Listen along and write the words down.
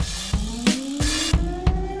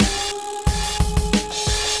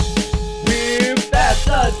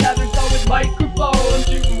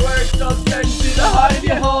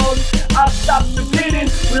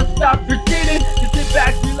We'll stop proceeding to sit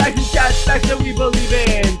back, relax, and chat facts that we believe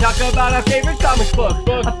in. Talk about our favorite comic book,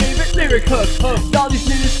 our favorite lyric hooks, all these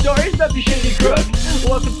news stories about the shady crooks.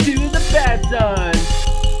 Welcome to the Bad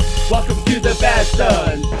Sons. Welcome to the Bad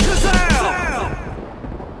Sons.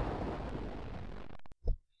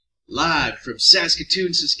 Live from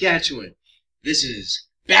Saskatoon, Saskatchewan, this is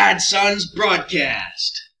Bad Sons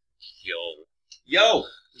Broadcast. Yo.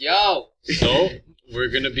 So, we're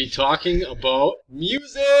going to be talking about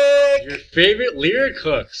Music! your favorite lyric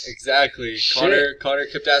hooks. Exactly. Shit. Connor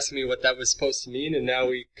kept asking me what that was supposed to mean, and now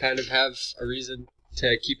we kind of have a reason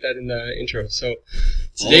to keep that in the intro. So,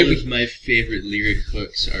 today All of my favorite lyric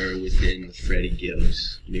hooks are within the Freddie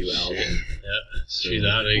Gibbs new album. Yeah, So,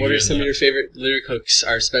 what are some of your favorite lyric hooks?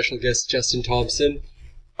 Our special guest, Justin Thompson.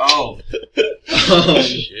 Oh.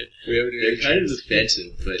 Shit. We have They're kind of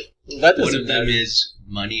offensive, but that one doesn't of them matter. is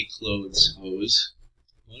Money, Clothes, Hose.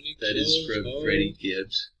 That is from Freddie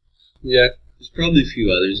Gibbs. Yeah. There's probably a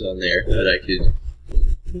few others on there that I could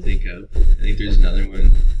think of. I think there's another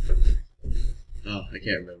one. Oh, I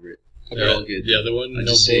can't remember it. They're all good. The other one, I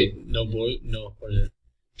no just say-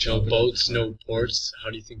 boats, no ports. How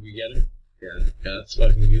do you think we get it? Yeah. That's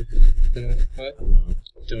fucking good. What?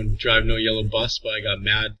 Don't drive no yellow bus, but I got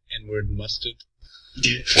mad N-word mustard.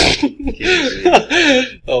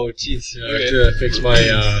 Oh, jeez. I have to fix my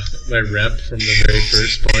my rep from the very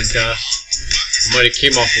first podcast. Might have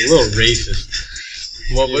came off a little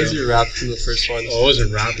racist. What was your rap from the first one? Oh, it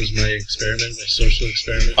wasn't rap, it was my experiment, my social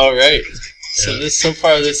experiment. All right. So Yeah. so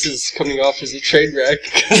far this is coming off as a train wreck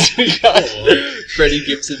because we got Freddie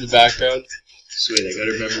Gibbs in the background. Sweet, I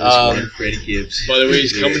gotta remember this one, Freddie Gibbs. By the way,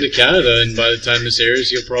 he's coming to Canada, and by the time this airs,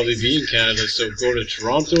 he'll probably be in Canada. So go to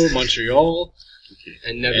Toronto, Montreal,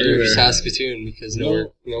 And never Anywhere. Saskatoon because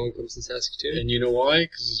no one comes to Saskatoon. and you know why?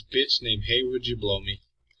 Because this bitch named Hey Would You Blow Me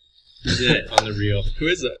Who's that? on the real. Who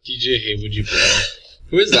is that? DJ Hey Would You Blow Me.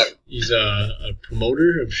 Who is that? He's a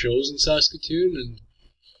promoter of shows in Saskatoon, and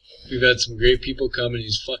we've had some great people come, and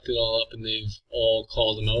he's fucked it all up, and they've all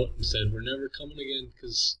called him out and said, we're never coming again,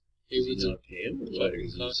 because Does he Haywood's a not pay him? Or what? fucking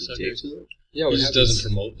Is he just a cocksucker. dick to them? Yeah, He what just happens? doesn't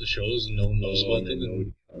promote the shows, and no one knows about them,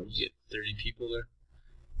 and you get 30 people there.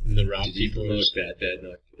 And the rap Did he people are promote just, Bad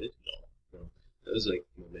Not Good? No. That was like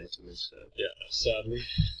momentum and stuff. yeah, sadly,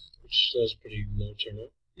 which was pretty low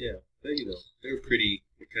turnout. Yeah, but you know, they're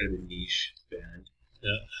kind of a niche band.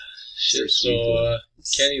 Yeah. They're So, sweet, though.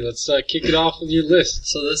 Kenny, let's kick it off with your list.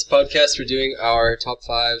 So this podcast, we're doing our top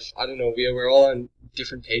 5. I don't know. We're all on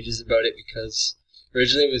different pages about it because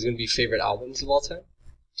originally it was going to be favorite albums of all time.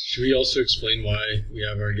 Should we also explain why we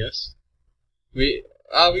have our guest? We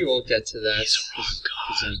won't get to that.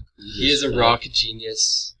 He is a rock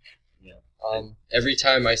genius. Yeah. Every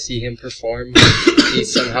time I see him perform, he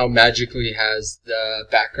somehow magically has the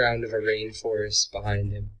background of a rainforest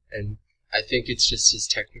behind him, and I think it's just his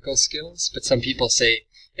technical skills. But some people say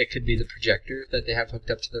it could be the projector that they have hooked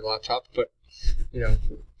up to their laptop. But you know,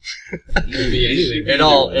 Could be anything. it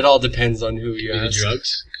all depends on who you Could be the ask.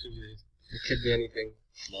 drugs. It could be anything.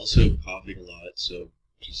 I'm also coughing a lot, so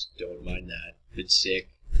just don't mind that. Been sick,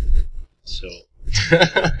 so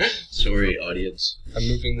sorry, audience. I'm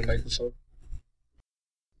moving the microphone.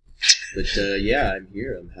 But yeah, I'm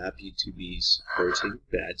here. I'm happy to be supporting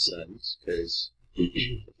Bad Sons because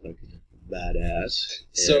fucking badass.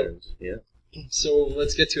 So- And, yeah. So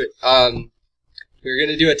let's get to it. We're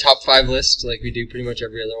gonna do a top 5 list like we do pretty much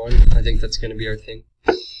every other one. I think that's gonna be our thing.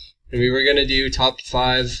 And we were gonna do top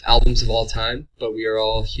 5 albums of all time, but we are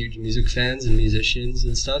all huge music fans and musicians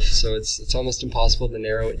and stuff, so it's almost impossible to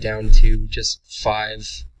narrow it down to just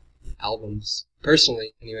 5 albums.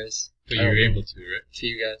 Personally, anyways. But I you don't were know able to, right? to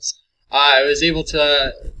you guys. I was able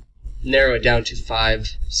to narrow it down to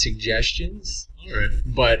 5 suggestions. Alright.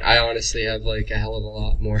 But I honestly have like a hell of a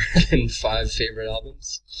lot more than 5 favorite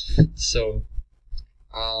albums. So,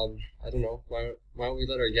 I don't know. Why don't we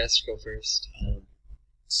let our guest go first?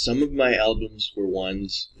 Some of my albums were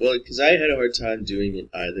ones, well, because I had a hard time doing it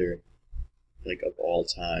either, like, of all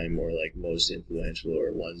time or, like, most influential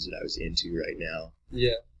or ones that I was into right now.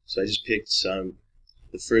 Yeah. So I just picked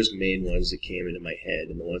the first main ones that came into my head,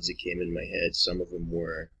 and the ones that came into my head, some of them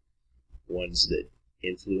were ones that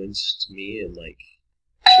influenced me and, like,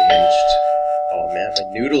 changed. Oh, man,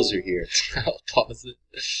 my noodles are here. I'll pause it.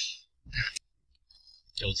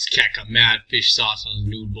 Yo, this cat got mad fish sauce on his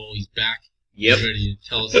noodle bowl. He's back. Yep. He's ready to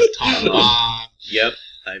tell us his top 5. Yep.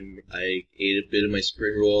 I ate a bit of my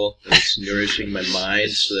spring roll, and it's nourishing my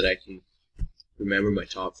mind so that I can remember my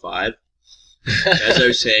top 5. As I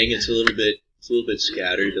was saying, it's a little bit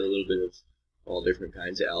scattered, a little bit of all different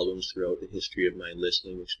kinds of albums throughout the history of my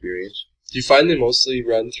listening experience. Do you find they mostly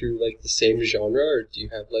run through like the same genre, or do you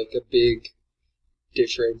have like a big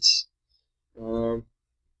difference?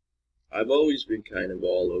 I've always been kind of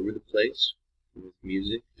all over the place with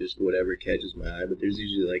music, just whatever catches my eye, but there's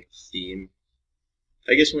usually like a theme.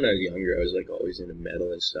 I guess when I was younger, I was like always into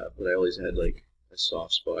metal and stuff, but I always had like a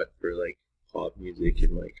soft spot for like pop music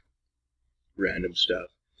and like random stuff.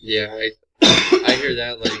 Yeah, I hear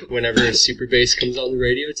that like whenever super bass comes on the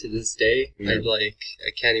radio to this day. Yeah. I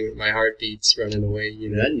can't even, my heart beats running away, you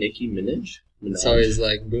Is know. that Nicki Minaj? It's always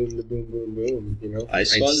like boom, the boom, boom, boom, you know. I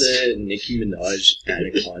saw the Nicki Minaj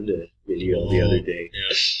Anaconda video the other day.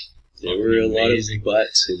 Yeah. There were a lot of Amazing.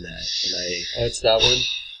 butts in that, and Oh, it's that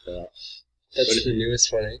one. That's But- the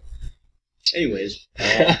newest one, anyways,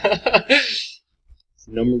 eh?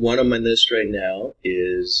 number one on my list right now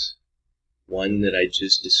is one that I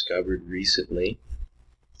just discovered recently.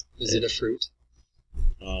 Is it a fruit?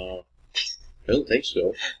 I don't think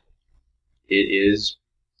so. It is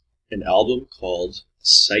an album called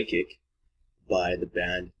Psychic by the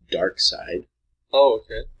band Dark Side. Oh,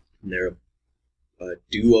 okay. And they're a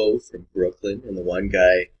duo from Brooklyn, and the one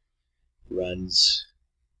guy runs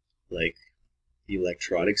like the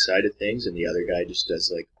electronic side of things, and the other guy just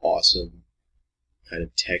does like awesome kind of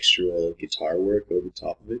textural guitar work over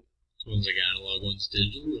top of it. One's like analog, one's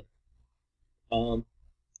digital.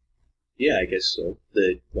 Yeah, I guess so.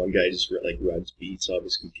 The one guy just like runs beats off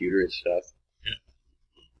his computer and stuff. Yeah.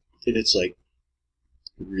 And it's like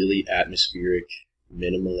really atmospheric,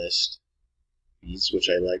 minimalist beats, which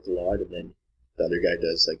I like a lot. And then the other guy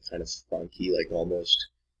does like kind of funky, like almost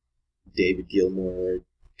David Gilmour,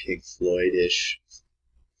 Pink Floyd-ish,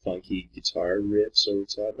 funky guitar riffs over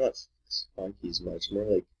top. Not funky as much, more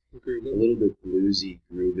like a little bit bluesy,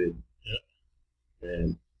 grooved. Yeah.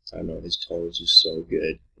 And I don't know, his tone is just so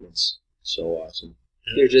good. And it's so awesome.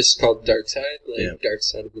 They're just called Dark Side, like Yeah. Dark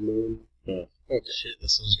Side of the Moon. Yeah. Okay. Shit, that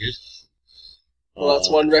sounds good. Well, that's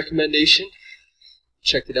one recommendation.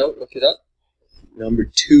 Check it out. Look it up. Number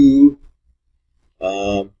two,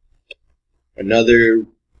 another.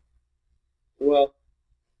 Well,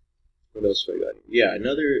 what else have I got? Yeah,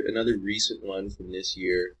 another recent one from this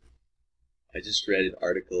year. I just read an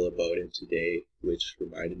article about it today, which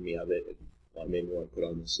reminded me of it, and what made me want to put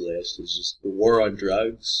on this list is just the war on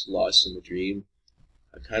drugs, Lost in the Dream.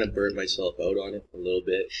 I kind of burnt myself out on it a little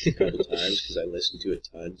bit, a couple times, because I listened to it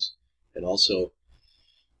tons, and also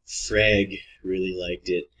Freg really liked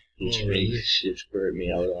it, which Oh, really? which burnt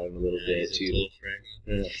me out on it a little bit he's a too. total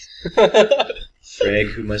frag. Yeah.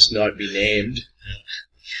 Freg, who must not be named.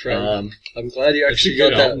 Frank, I'm glad you That's a actually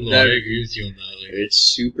good got that. album, though. I agree with you on that.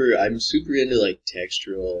 Like, I'm super into like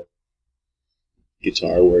textural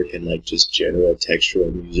guitar work and like just general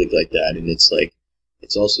textural music like that, and it's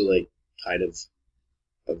also like kind of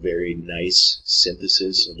a very nice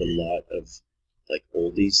synthesis of a lot of like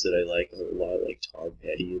oldies that I like a lot, like Tom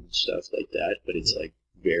Petty and stuff like that, but it's like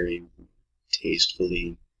very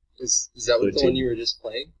tastefully. Is that what the Good one too. you were just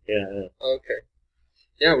playing? Yeah, Oh, okay.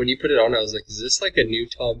 Yeah, when you put it on, I was like, is this like a new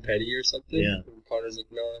Tom Petty or something? Yeah. And Connor's like,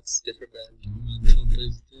 no, it's a different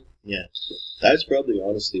band. yeah. That's probably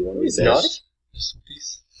honestly one of the He's best. Rest in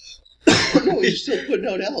peace. No, he's still putting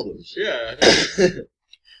out albums. Yeah.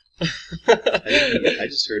 I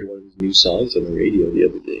just heard one of his new songs on the radio the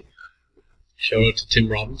other day. Shout out to Tim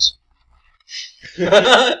Robbins.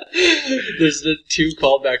 There's been 2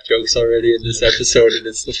 callback jokes already in this episode, and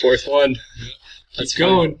it's the 4th one. That's Keep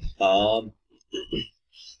going.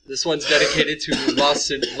 This one's dedicated to La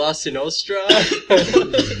Sinostra.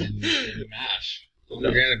 Mash.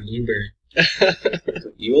 Organic blueberry.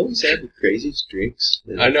 You always have the craziest drinks.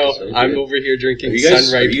 I know. So I'm good. over here drinking Are you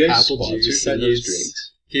guys Sunripe sponsored apple juice, by and those he's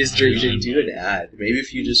drinks? he's I You drinking. should do an ad. Maybe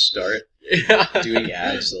if you just start Yeah. doing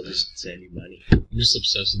ads, they'll just send you money. I'm just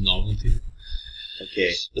obsessed with novelty.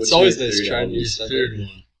 Okay. It's always my nice third trying album? new Your stuff. third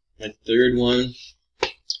one. My third one,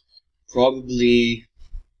 probably,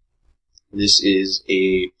 this is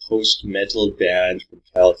a post-metal band from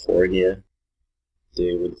California.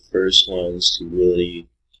 They were the first ones to really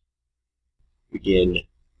begin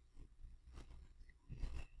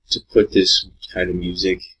to put this kind of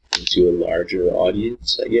music into a larger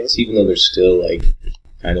audience, I guess, even though they're still like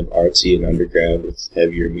kind of artsy and underground with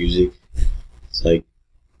heavier music. It's like,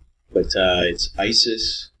 but it's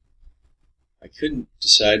ISIS. I couldn't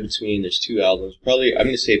decide between, there's 2 albums. Probably, I'm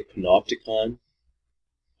going to say Panopticon,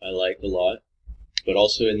 I like a lot. But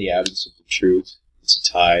also In the Absence of the Truth, it's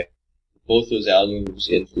a tie. Both those albums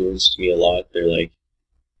influenced me a lot. They're like,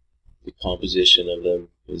 the composition of them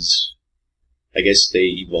is, I guess they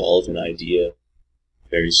evolve an idea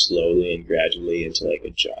very slowly and gradually into like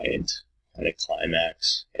a giant kind of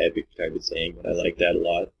climax, epic type of thing. And I like that a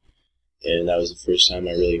lot. And that was the first time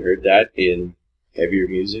I really heard that in heavier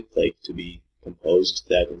music, like to be composed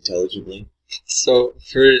that intelligently. So,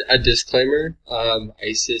 for a disclaimer,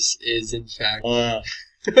 ISIS is in fact...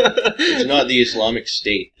 It's not the Islamic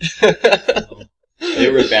State.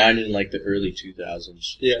 They were banned in like the early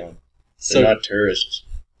 2000s. Yeah. So they're not terrorists.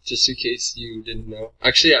 Just in case you didn't know.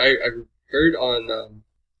 Actually, I heard on...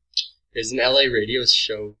 there's an LA radio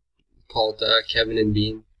show called Kevin and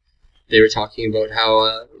Bean. They were talking about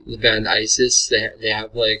how the band ISIS, they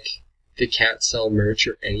have like... They can't sell merch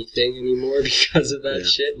or anything anymore because of that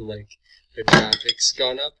shit. And like... Their traffic's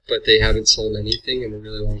gone up, but they haven't sold anything in a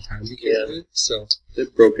really long time because of it. So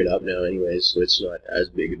they've broken up now, anyways, so it's not as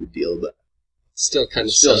big of a deal. But still kind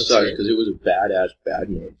of sucks because it was a badass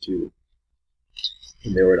band too,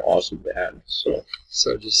 and they were an awesome band. So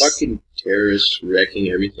just fucking terrorists wrecking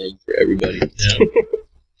everything for everybody. Yeah.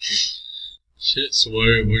 Shit. So what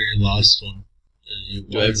are your last one?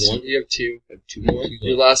 Do I have one? You have two. I have two more.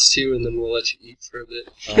 Your last two, and then we'll let you eat for a bit.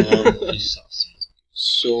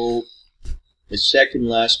 So. The second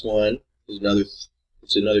last one is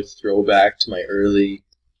another throwback to my early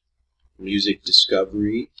music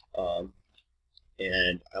discovery,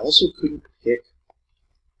 and I also couldn't pick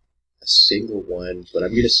a single one, but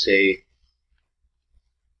I'm gonna say,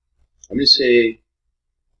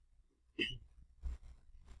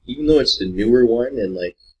 even though it's the newer one, and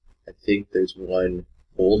like I think there's one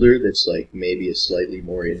older that's like maybe a slightly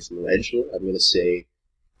more influential, I'm gonna say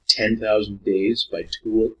 10,000 Days by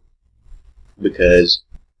Tool. Because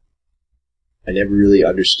I never really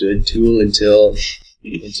understood Tool until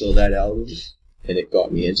that album, and it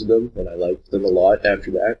got me into them, and I liked them a lot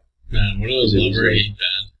after that. Man, what a love or hate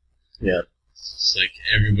band. Yeah. It's like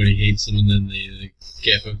everybody hates them, and then they like,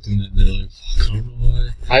 get hooked, and then they're like, fuck, I don't know why.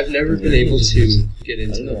 I've never been able to get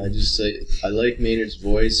into them. I like Maynard's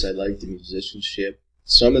voice, I like the musicianship.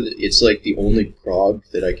 It's like the only prog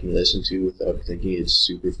that I can listen to without thinking it's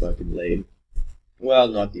super fucking lame. Well,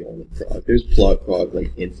 not the only prog. There's prog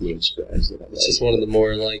like influenced bands that I like. It's just one of the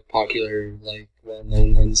more like popular, like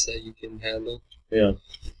well-known ones that you can handle. Yeah.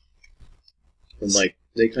 And like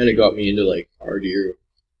they kind of got me into like hardier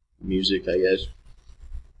music, I guess,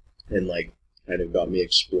 and like kind of got me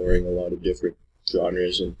exploring a lot of different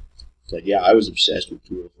genres. And it's like, yeah, I was obsessed with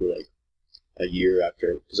Tool for like a year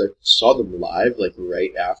after, because I saw them live like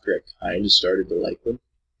right after I kind of started to like them,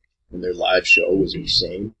 and their live show was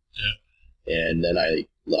insane. Yeah. And then I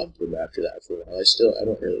loved them after that for a while. I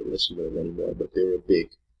don't really listen to them anymore, but they were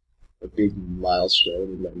a big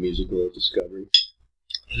milestone in my musical discovery.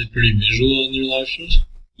 Are they pretty visual on their live shows?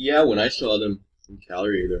 Yeah, when I saw them in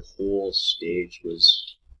Calgary, their whole stage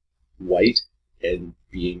was white and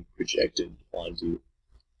being projected onto.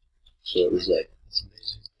 So it was like, that's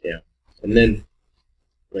amazing. Yeah. And then,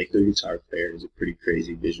 like, their guitar player is a pretty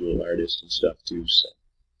crazy visual artist and stuff too, so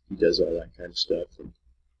he does all that kind of stuff. And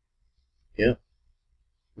yeah.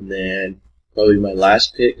 And then probably my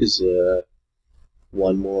last pick is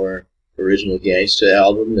one more original Gangsta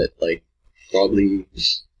album that like probably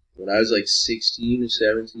when I was like 16 or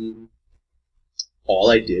 17, all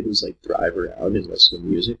I did was like drive around and listen to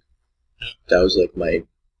music. Yeah. That was like my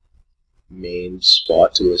main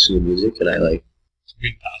spot to listen to music, and I like. It's a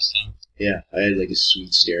good pastime. Yeah, I had like a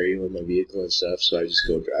sweet stereo in my vehicle and stuff, so I just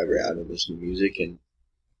go drive around and listen to music. And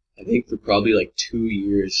I think for probably like 2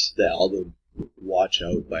 years, the album "Watch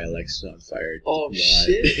Out" by Alexisonfire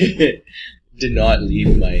shit! did not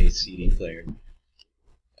leave my CD player.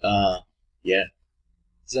 Yeah.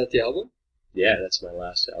 Is that the album? Yeah, that's my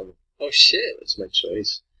last album. Oh shit! That's my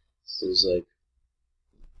choice. It was like,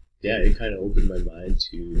 yeah, it kind of opened my mind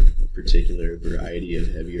to a particular variety of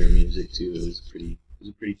heavier music too. It was a pretty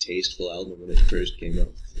tasteful album when it first came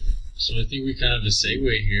out. So I think we kind of have a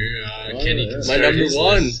segue here. Kenny, yeah.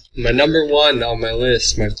 My number one on my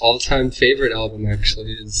list, my all-time favorite album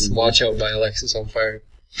actually is "Watch Out" by Alexisonfire.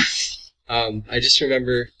 I just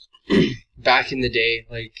remember back in the day,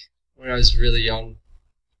 like when I was really young,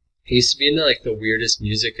 I used to be into like the weirdest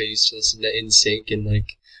music. I used to listen to NSYNC and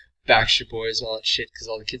like Backstreet Boys and all that shit because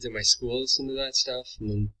all the kids in my school listened to that stuff. And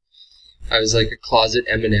then I was like a closet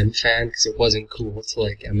Eminem fan because it wasn't cool to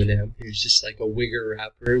like Eminem. He was just like a wigger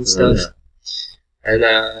rapper and stuff. And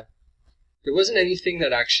there wasn't anything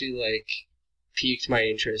that actually like piqued my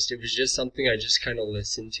interest. It was just something I just kind of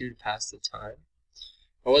listened to pass the time.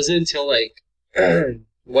 It wasn't until like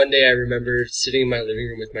one day I remember sitting in my living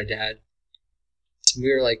room with my dad.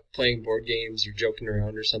 We were like playing board games or joking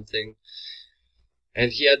around or something.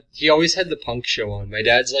 And he always had the punk show on. My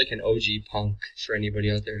dad's like an OG punk, for anybody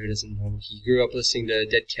out there who doesn't know. He grew up listening to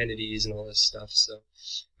Dead Kennedys and all this stuff. So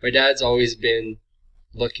my dad's always been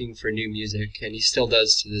looking for new music, and he still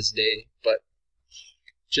does to this day. But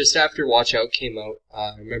just after Watch Out came out,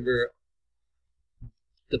 I remember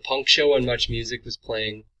the punk show on Much Music was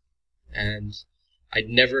playing, and I'd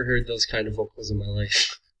never heard those kind of vocals in my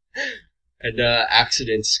life. And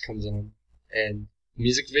Accidents comes on, and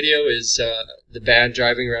music video is the band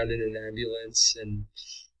driving around in an ambulance, and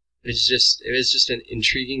it was just an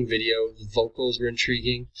intriguing video. The vocals were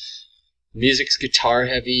intriguing. Music's guitar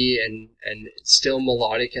heavy and still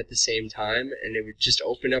melodic at the same time, and it would just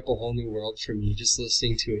open up a whole new world for me just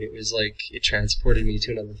listening to it. It was like it transported me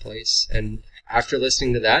to another place. And after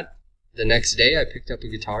listening to that, the next day I picked up a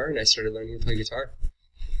guitar and I started learning to play guitar.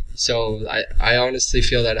 So I honestly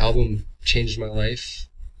feel that album changed my life,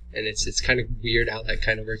 and it's kind of weird how that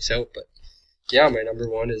kind of works out. But yeah, my number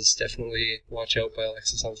one is definitely Watch Out by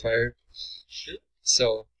Alexisonfire.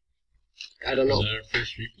 So I don't know. Was that our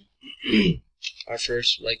first repeat? Our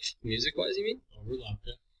first, like, music-wise, you mean? Overlap,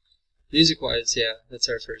 yeah. Music-wise, yeah, that's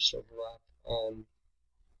our first overlap.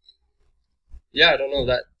 Yeah, I don't know,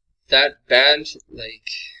 that band, like,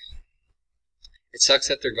 it sucks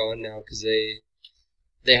that they're gone now, because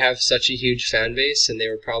they have such a huge fan base, and they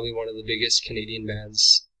were probably one of the biggest Canadian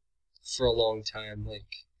bands for a long time.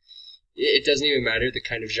 Like, it doesn't even matter the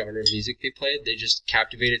kind of genre of music they played. They just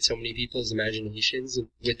captivated so many people's imaginations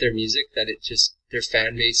with their music that their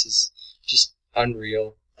fan base is just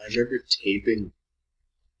unreal. I remember taping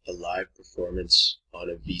a live performance on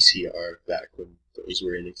a VCR back when those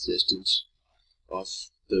were in existence off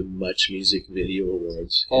the Much Music Video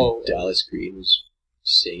Awards. Oh. Dallas Green was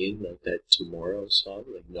singing like that Tomorrow song,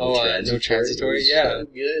 like No Transitory, It was yeah. so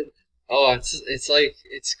good. Oh,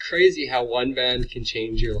 it's crazy how one band can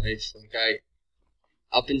change your life. Like,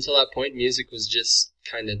 up until that point, music was just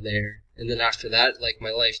kind of there, and then after that, like,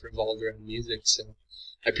 my life revolved around music. So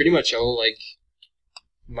I pretty much owe, like,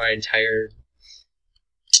 my entire,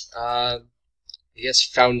 I guess,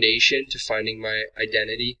 foundation to finding my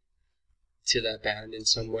identity to that band in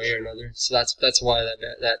some way or another. So that's why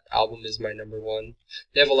that album is my number one.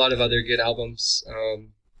 They have a lot of other good albums.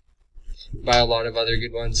 By a lot of other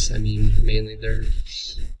good ones, I mean mainly their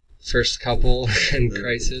first couple and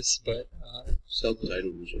Crisis, but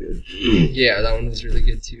Self-titled was good. yeah, that one was really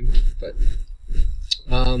good too. But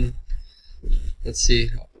let's see,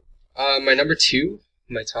 my number two,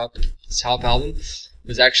 my top album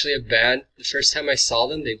was actually a band. The first time I saw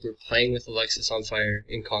them, they were playing with Alexisonfire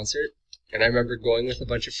in concert, and I remember going with a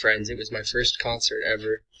bunch of friends. It was my first concert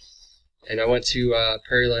ever, and I went to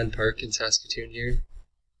Prairieland Park in Saskatoon here.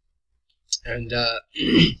 And I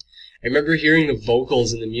remember hearing the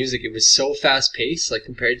vocals and the music. It was so fast-paced, like,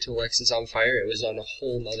 compared to Alexisonfire, it was on a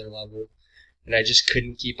whole nother level. And I just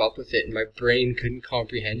couldn't keep up with it, and my brain couldn't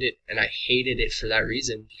comprehend it, and I hated it for that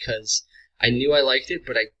reason, because I knew I liked it,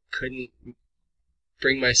 but I couldn't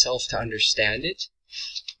bring myself to understand it.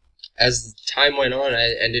 As time went on,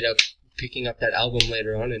 I ended up picking up that album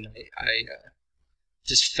later on, and I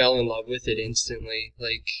just fell in love with it instantly.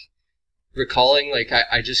 Like, recalling, like,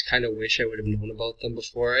 I just kind of wish I would have known about them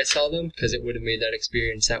before I saw them, because it would have made that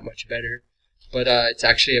experience that much better. But it's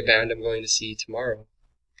actually a band I'm going to see tomorrow,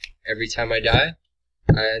 Every Time I Die,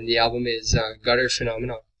 and the album is Gutter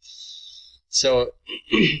Phenomenon. So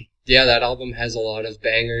yeah, that album has a lot of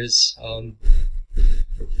bangers.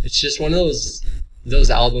 It's just one of those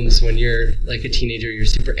albums when you're like a teenager, you're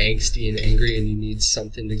super angsty and angry, and you need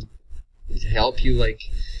something to help you, like,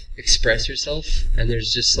 express yourself, and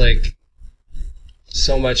there's just, like,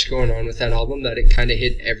 so much going on with that album that it kind of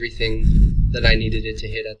hit everything that I needed it to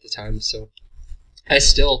hit at the time. So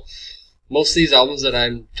most of these albums that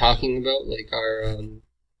I'm talking about, like, are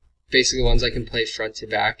basically ones I can play front to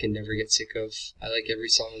back and never get sick of. I like every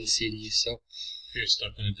song on the CD. So If you're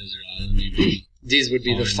stuck on a desert island, maybe these would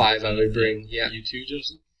be the five I would bring. Yeah, you too,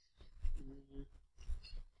 Justin.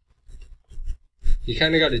 you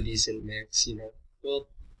kind of got a decent mix, you know. Well,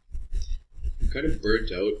 I'm kind of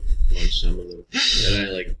burnt out on some of them, and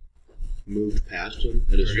I, like, moved past them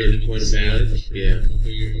at a certain point in my life. Yeah. A couple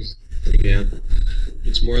years. Yeah.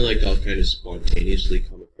 It's more like I'll kind of spontaneously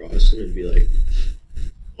come across them and be like,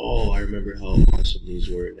 oh, I remember how awesome these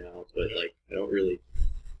were now. But, like, I don't really...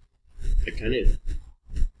 I kind of...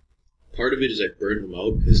 Part of it is I burn them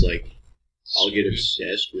out because, like, I'll get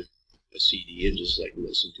obsessed with a CD and just, like,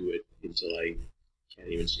 listen to it until I can't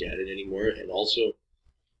even stand it anymore. And also,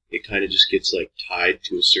 it kind of just gets, like, tied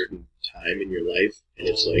to a certain time in your life. And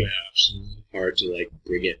it's, like, yeah, absolutely. hard to, like,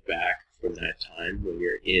 bring it back from that time when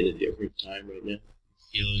you're in a different time right now.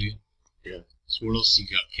 Feel you. Yeah. So what else you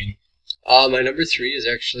got, Kenny? My number three is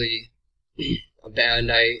actually a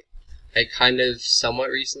band I kind of somewhat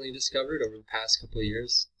recently discovered over the past couple of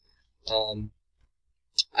years.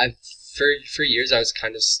 for years I was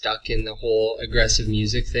kind of stuck in the whole aggressive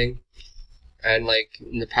music thing, and like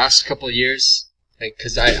in the past couple of years, like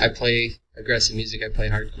because I play aggressive music, I play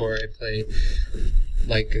hardcore, I play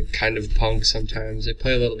like a kind of punk sometimes, I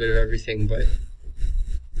play a little bit of everything, but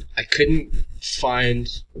I couldn't find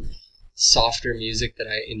softer music that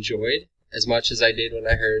I enjoyed as much as I did when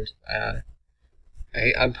I heard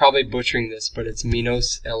I'm probably butchering this, but it's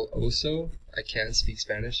Minos El Oso. I can't speak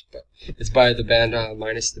Spanish, but it's by the band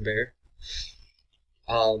Minus the Bear.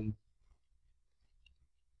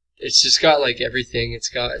 It's just got like everything. It's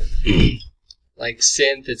got like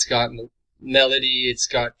synth, it's got melody, it's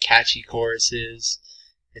got catchy choruses,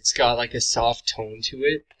 it's got like a soft tone to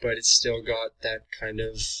it, but it's still got that kind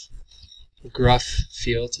of gruff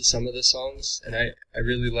feel to some of the songs, and I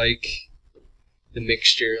really like the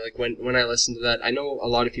mixture. Like when I listen to that, I know a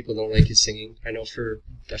lot of people don't like his singing. I know for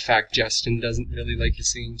a fact Justin doesn't really like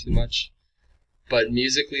his singing too much, but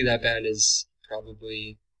musically that band is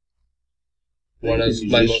probably one of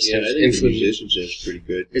my most influential. Musicianship's pretty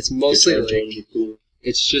good. It's mostly Guitar like tones are cool.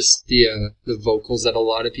 it's just the vocals that a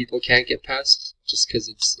lot of people can't get past, just because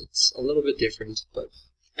it's a little bit different. But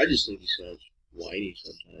I just think he sounds whiny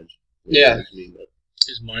sometimes. Yeah.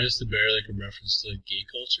 Is Minus the Bear like a reference to like gay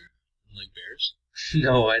culture and like bears?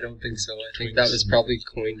 no, I don't think so. I think that was probably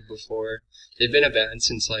coined before. They've been a band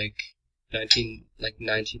since like the late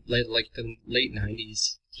 90s.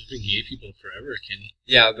 There's been gay people forever, Kenny.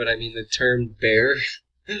 Yeah, but I mean the term bear.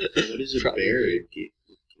 What is a bear?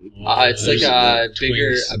 It's like a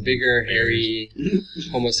twins, bigger, bears. hairy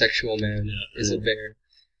homosexual man is a bear,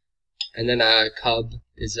 and then a cub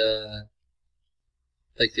is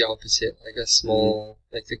like the opposite, like a small,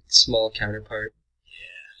 like the small counterpart.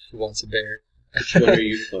 Who wants a bear? Which one are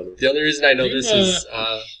you fun of? The only reason I know think, this is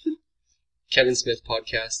Kevin Smith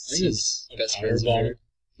podcasts. I think His it's best Power friends Bottom.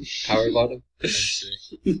 Power bottom. I'd say.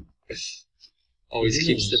 Always Who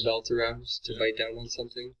keeps the knows? belt around to bite down on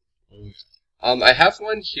something. Oh, I have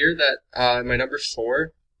one here that my number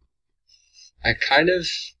 4. I kind of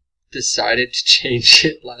decided to change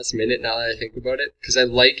it last minute now that I think about it, because I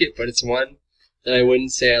like it, but it's one that I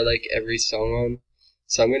wouldn't say I like every song on.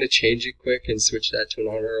 So I'm going to change it quick and switch that to an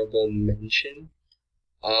honorable mention.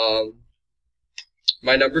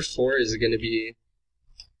 My number 4 is going to be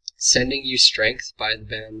Sending You Strength by the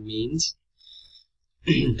band Means.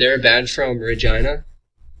 They're a band from Regina,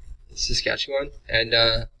 Saskatchewan,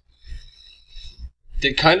 and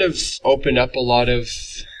they kind of opened up a lot of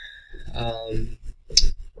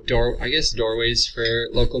doorways for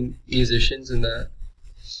local musicians in the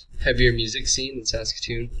heavier music scene in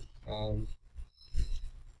Saskatoon.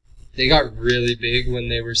 They got really big when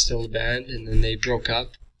they were still a band, and then they broke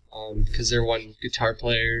up because their one guitar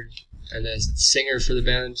player and the singer for the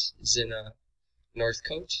band is in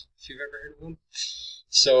Northcote, if you've ever heard of them.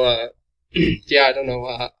 So, yeah, I don't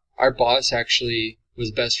know. Our boss actually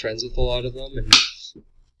was best friends with a lot of them and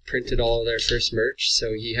printed all of their first merch,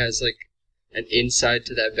 so he has like an insight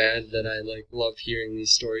to that band that I like love hearing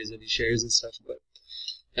these stories that he shares and stuff. But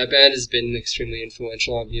that band has been extremely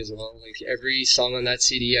influential on me as well. Like every song on that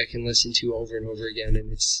CD I can listen to over and over again,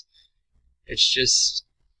 and it's just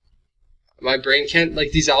my brain can't,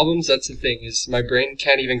 like these albums, that's the thing, is my brain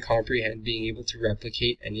can't even comprehend being able to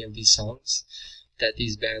replicate any of these songs that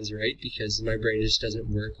these bands write, because my brain just doesn't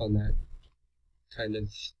work on that kind of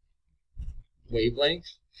wavelength.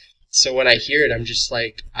 So when I hear it, I'm just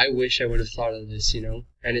like, I wish I would have thought of this, you know?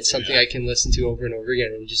 And it's something I can listen to over and over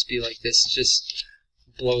again and just be like, this just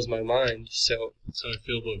blows my mind. So that's how I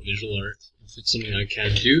feel about visual art. If it's something I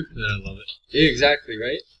can do, then I love it. yeah, exactly,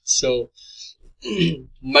 right? So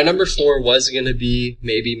my number 4 was going to be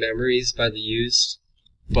maybe Memories by The Used,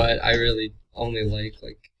 but I really only like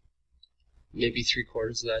maybe 3/4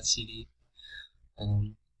 of that CD.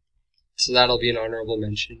 So that'll be an honorable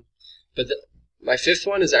mention. But my 5th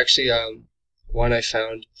one is actually one I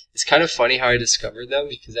found. It's kind of funny how I discovered them,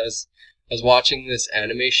 because I was watching this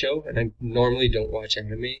anime show, and I normally don't watch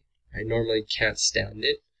anime. I normally can't stand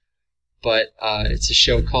it. But it's a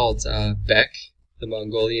show called Beck, the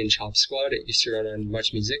Mongolian Chop Squad. It used to run on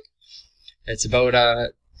Much Music. It's about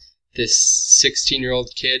this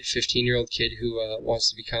 16-year-old kid, 15-year-old kid who wants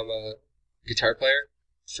to become a guitar player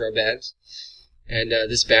for a band. And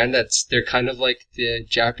this band, they're kind of like the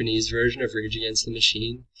Japanese version of Rage Against the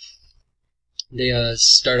Machine. They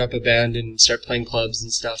start up a band and start playing clubs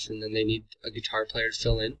and stuff, and then they need a guitar player to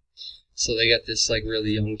fill in. So they get this like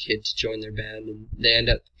really young kid to join their band, and they end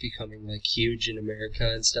up becoming like huge in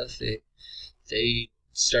America and stuff. They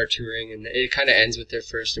start touring, and it kind of ends with their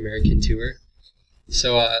first American tour.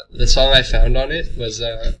 So the song I found on it was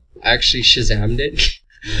I actually Shazammed it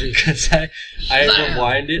Nice. because I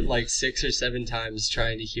rewind it like 6 or 7 times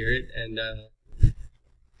trying to hear it, and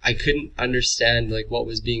I couldn't understand like what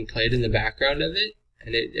was being played in the background of it,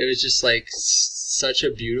 and it was just like such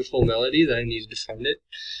a beautiful melody that I needed to find it.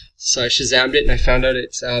 So I Shazammed it, and I found out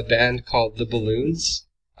it's a band called The Balloons.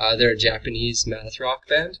 They're a Japanese math rock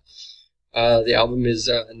band. The album is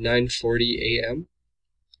 9:40 a.m.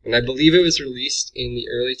 and I believe it was released in the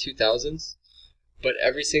early 2000s. But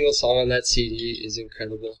every single song on that CD is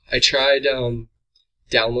incredible. I tried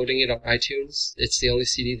downloading it on iTunes. It's the only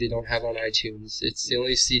CD they don't have on iTunes. It's the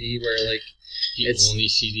only CD where like The only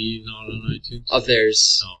CD not on iTunes? of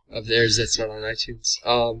theirs Oh. of theirs that's not on iTunes.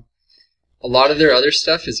 A lot of their other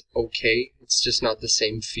stuff is okay. It's just not the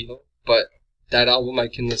same feel. But that album I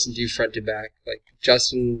can listen to front to back. Like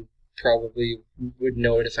Justin probably would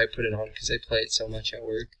know it if I put it on because I play it so much at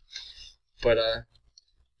work. But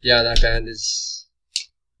yeah, that band is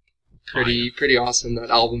pretty awesome. That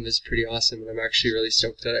album is pretty awesome, and I'm actually really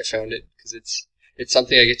stoked that I found it because it's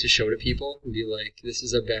something I get to show to people and be like, this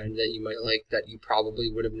is a band that you might like that you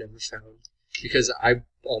probably would have never found, because I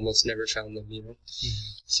almost never found them, you know.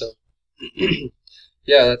 So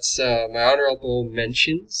yeah, that's my honorable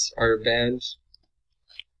mentions are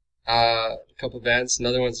a couple bands.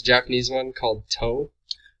 Another one's a Japanese one called Toe.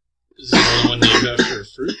 Is this another one named after a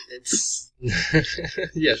fruit? It's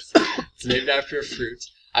yes, it's named after a fruit.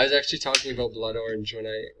 I was actually talking about Blood Orange when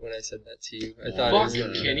I said that to you. I thought it was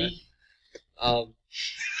Fuck, Kenny. I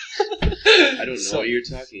don't know what you're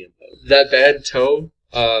talking about. That band Toe.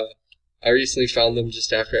 I recently found them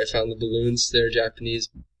just after I found the Balloons. They're a Japanese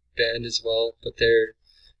band as well, but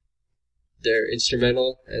they're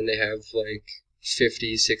instrumental and they have like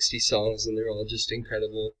 50, 60 songs, and they're all just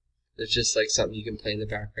incredible. It's just like something you can play in the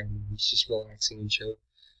background, and it's just relaxing and chill.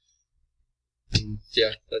 And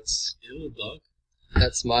yeah, that's Ew, dog.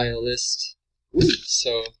 my list.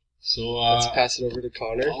 So So, let's pass it over to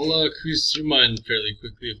Connor. I'll cruise through mine fairly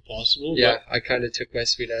quickly if possible. Yeah, I kind of took my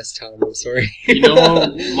sweet ass time. I'm sorry. But, you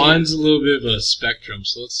know, mine's a little bit of a spectrum,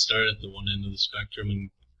 so let's start at the one end of the spectrum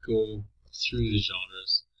and go through the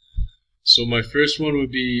genres. So my first one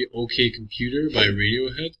would be OK Computer by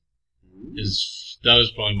Radiohead. That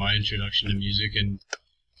was probably my introduction to music, and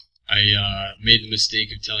I made the mistake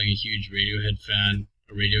of telling a huge Radiohead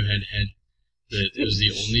head, that it was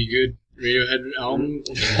the only good Radiohead album,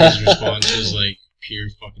 and his response was like pure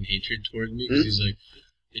fucking hatred towards me, because he's like,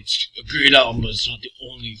 it's a great album, but it's not the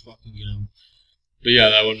only fucking good album. But yeah,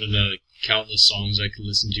 that one with the countless songs I could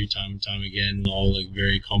listen to time and time again, all like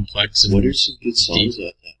very complex. And What are some good songs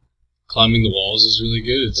about that? Climbing the Walls is really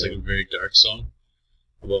good. It's like a very dark song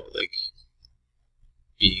about like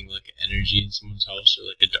being like energy in someone's house, or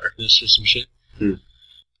like a darkness or some shit.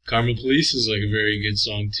 Karma Police is like a very good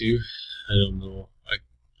song too. I don't know.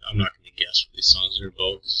 I'm not going to guess what these songs are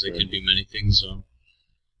about, because they could be many things. So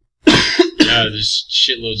yeah, there's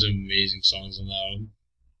shitloads of amazing songs on that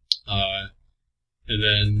album. And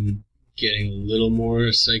then getting a little more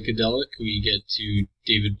psychedelic, we get to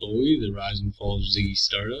David Bowie, The Rise and Fall of Ziggy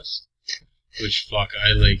Stardust. Which, fuck,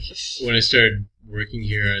 I like, when I started working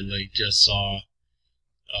here, I like just saw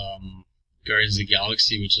Guardians of the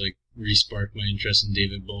Galaxy, which like re-sparked my interest in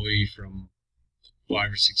David Bowie from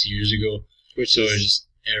 5 or 6 years ago. So I just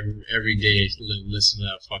every day listen to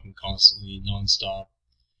that fucking constantly, non-stop.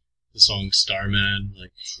 The song Starman,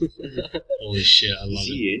 like, holy shit, I love Is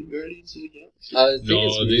it. he in Guardians of the Galaxy? I think his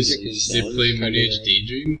No, music is they play Moon kinda- Age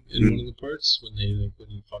Daydream in one of the parts when he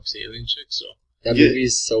fucks the alien chick. So That Yeah. movie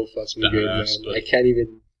is so fucking good, man. Badass, but- I can't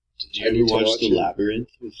even. Did you I ever need to watch watch The it. Labyrinth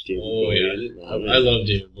with David Oh, Bowie yeah. in it? I love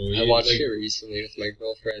David Bowie. I watched Like, it recently with my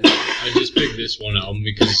girlfriend. I just picked this one album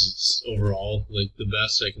because it's overall like the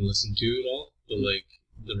best I can listen to it all. But like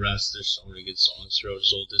the rest, there's so many good songs throughout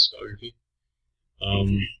his whole discography.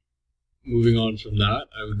 Moving on from that,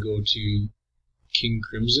 I would go to King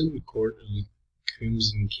Crimson, The Court of the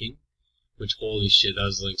Crimson King, which, holy shit, that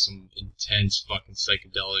was like some intense fucking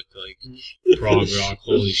psychedelic like prog rock.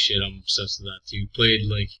 Holy shit, I'm obsessed with that too. Played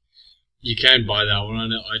like, you can't buy that one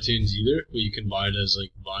on iTunes either, but you can buy it as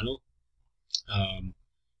like vinyl. And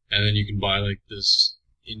then you can buy like this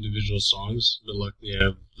individual songs, but luckily I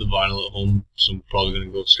have the vinyl at home, so I'm probably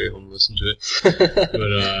gonna go straight home and listen to it.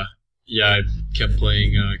 But yeah, I kept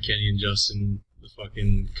playing Kenny and Justin, the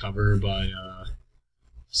fucking cover by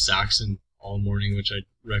Saxon all morning, which I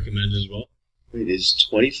recommend as well. Wait, is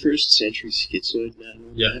 21st Century Schizoid Man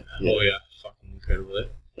on Yeah. that? Oh yeah, fucking incredible. Eh?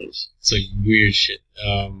 Nice. It's like weird shit.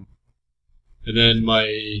 And then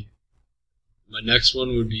my next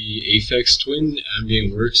one would be Aphex Twin,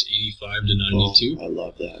 Ambient Works 85 to 92. Oh, I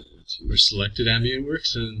love that. or selected ambient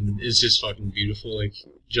works, and it's just fucking beautiful. Like,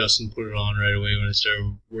 Justin put it on right away when I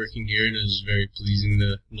started working here, and it was very pleasing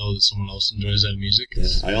to know that someone else enjoys that music. Yeah,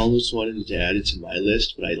 I almost wanted to add it to my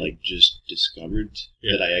list, but I just discovered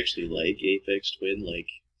that I actually like Aphex Twin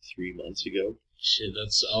 3 months ago. Shit,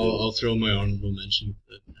 I'll throw my honorable mention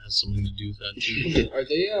that has something to do with that too.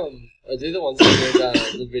 Are they the ones that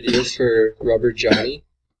did the videos for Rubber Johnny?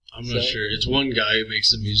 I'm not sure. It's one guy who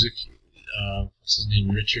makes the music. What's his name?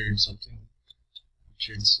 Richard something.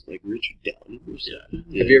 Richard's like Richard Downey or something.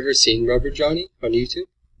 Yeah. Have you ever seen Rubber Johnny on YouTube?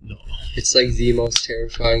 No. It's like the most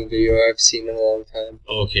terrifying video I've seen in a long time.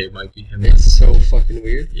 Oh, okay, it might be him. It's so fucking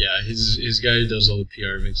weird. Yeah, his guy who does all the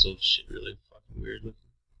PR makes all the shit really fucking weird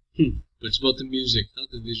looking. But it's about the music, not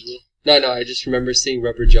the visual. No, I just remember seeing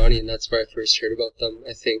Rubber Johnny, and that's where I first heard about them,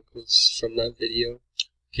 I think, was from that video.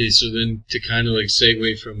 Okay, so then to kind of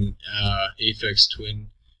segue from Aphex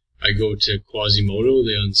Twin, I go to Quasimodo,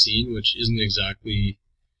 The Unseen, which isn't exactly...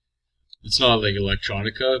 It's not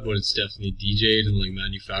electronica, but it's definitely DJ'd and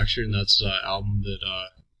manufactured, and that's an album that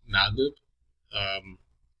Madlib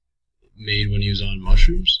made when he was on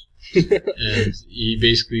mushrooms. And he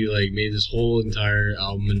basically made this whole entire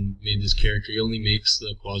album and made this character. He only makes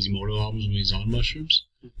the Quasimodo albums when he's on mushrooms.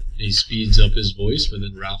 And he speeds up his voice, but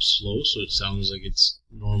then raps slow, so it sounds like it's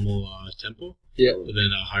normal tempo. Yeah. But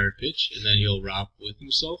then a higher pitch, and then he'll rap with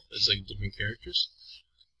himself as different characters.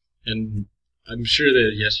 And I'm sure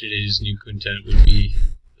that Yesterday's New Quintet would be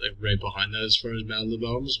right behind that as far as Madlib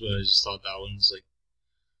albums, but I just thought that one's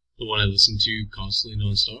the one I listen to constantly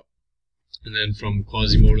nonstop. And then from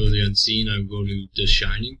Quasimodo The Unseen, I would go to The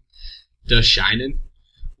Shining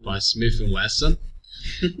by Smith and Wesson,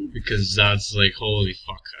 because that's holy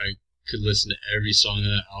fuck, I could listen to every song of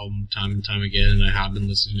that album time and time again, and I have been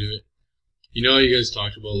listening to it. You know how you guys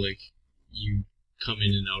talked about you come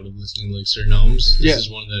in and out of listening to certain albums? This is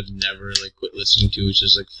one that I've never quit listening to, which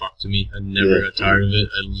is fuck to me. I never got tired of it.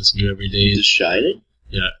 I listen to it every day. The Shining?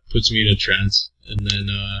 Yeah, it puts me in a trance. And then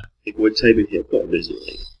what type of hip hop is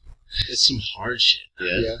it It's some hard shit.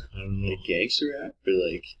 Yeah. I don't know. Gangster rap or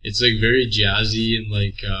It's very jazzy and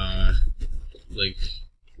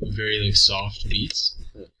very soft beats.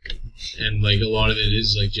 And a lot of it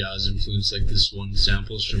is jazz influence. This one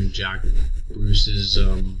samples from Jack Bruce's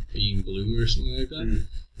Being Blue or something like that. And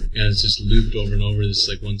it's just looped over and over, this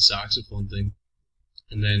one saxophone thing.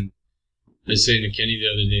 And then I was saying to Kenny the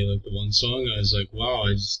other day, the one song, I was wow,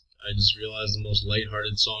 I just realized the most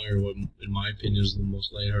lighthearted song, or what in my opinion is the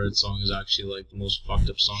most lighthearted song, is actually the most fucked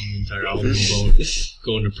up song in the entire album, about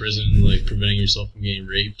going to prison and preventing yourself from getting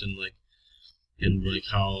raped, and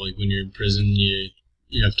how when you're in prison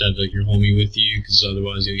you have to have your homie with you, because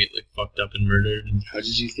otherwise you'll get fucked up and murdered. And how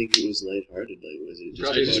did you think it was lighthearted? Was it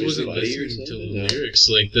just I just wasn't listening to the lyrics.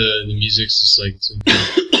 The music's just it's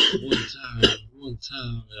one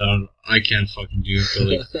time. I can't fucking do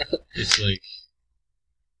it, but it's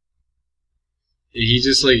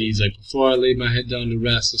he's before I laid my head down to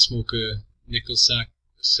rest, I smoke a nickel sack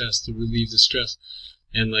cess to relieve the stress.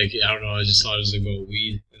 And I don't know, I just thought it was about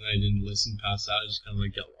weed, and I didn't listen past that. I just kind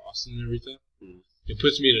of got lost in everything. It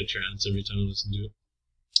puts me in a trance every time I listen to it.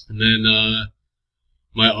 And then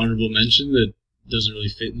my honorable mention that doesn't really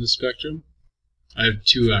fit in the spectrum, I have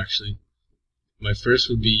two actually. My first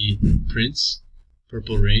would be Prince,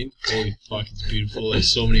 Purple Rain. Holy fuck, it's beautiful.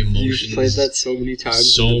 So many emotions. You've played that so many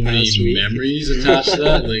times. So many memories attached to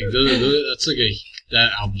that. That's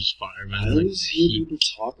that album's fire, man. I always hear people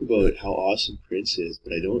talk about how awesome Prince is,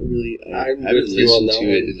 but I don't really. I haven't listened to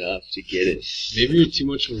it enough to get it. Maybe you're too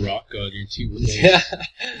much of a rock god. You're too close. Yeah.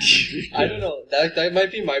 I don't know. That might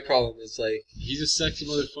be my problem. It's he's a sexy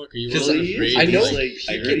motherfucker. I know.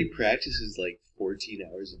 I heard he practices 14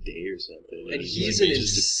 hours a day or something. And he's an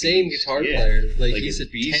insane guitar player. He's a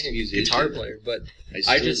beast guitar player, but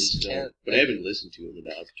I just can't. But I haven't listened to him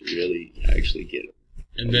enough to really actually get him.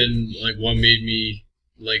 And then, what made me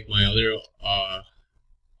like my other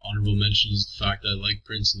honorable mention is the fact that I like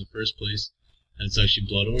Prince in the first place, and it's actually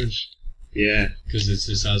Blood Orange. Yeah. Because it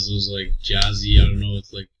just has those, jazzy, I don't know,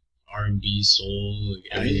 it's R&B, soul,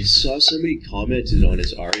 I saw somebody commented on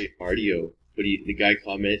his audio, but the guy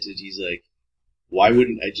commented, he's why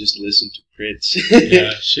wouldn't I just listen to Prince?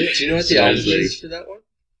 Yeah, shit. Do you know what the album is for that one?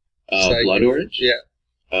 Blood Orange? Yeah.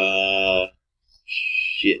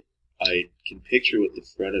 Shit. I can picture what the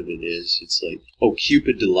front of it is. It's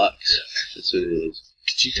Cupid Deluxe. Yeah. That's what it is.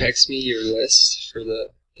 Could you text me your list for the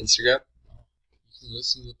Instagram? You can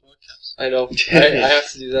listen to the podcast. I know. I have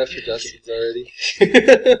to do that for Justin's already.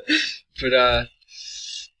 But,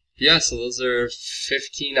 Yeah, so those are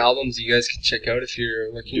 15 albums you guys can check out if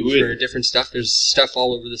you're looking Do it. for different stuff. There's stuff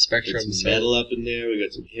all over the We spectrum. got some So metal up in there. We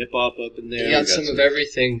got some hip hop up in there. we got some of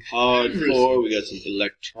everything. hardcore. We got some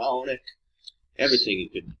electronic. Everything you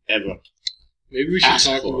could ever. Maybe we should Ask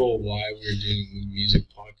talk for. about why we're doing a music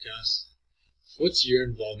podcast. What's your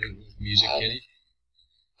involvement with music, Kenny?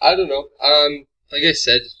 I don't know. Like I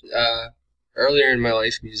said, earlier in my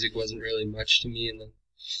life, music wasn't really much to me, and then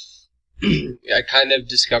I kind of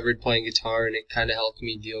discovered playing guitar, and it kind of helped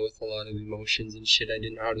me deal with a lot of emotions and shit I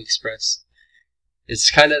didn't know how to express.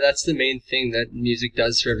 That's the main thing that music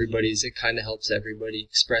does for everybody, is it kind of helps everybody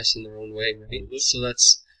express in their own way, right? So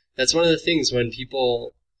that's one of the things when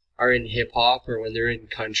people are in hip hop, or when they're in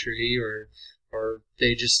country, or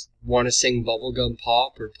they just want to sing bubblegum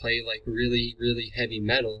pop or play like really, really heavy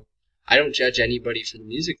metal. I don't judge anybody for the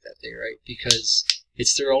music that they write, because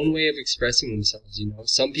it's their own way of expressing themselves, you know.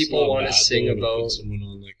 Some people want to sing about... Put someone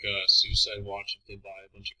on like a suicide watch if they buy a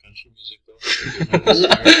bunch of country music,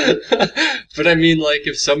 though. But I mean, like,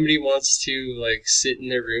 if somebody wants to, like, sit in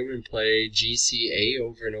their room and play GCA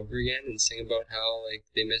over and over again and sing about how, like,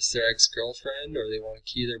 they miss their ex-girlfriend or they want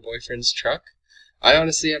to key their boyfriend's truck, I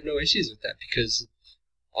honestly have no issues with that, because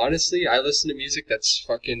honestly, I listen to music that's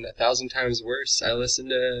fucking 1,000 times worse. I listen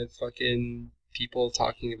to fucking people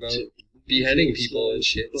talking about beheading people and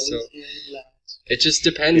shit, so it just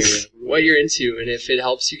depends what you're into, and if it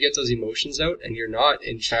helps you get those emotions out and you're not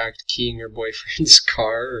in fact keying your boyfriend's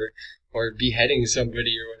car or beheading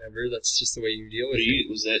somebody or whatever, that's just the way you deal with it.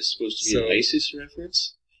 Was that supposed to be So- an ISIS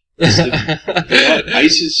reference?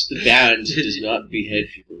 ISIS, the band, does not behead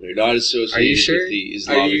people. They're not associated Are you sure? with the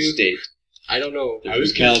Islamic you- State. I don't know. I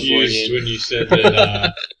was From confused California. when you said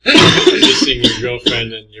that missing your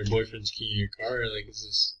girlfriend and your boyfriend's keying your car. Like, is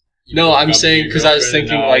this? you No, broke I'm up with saying, your because I was girlfriend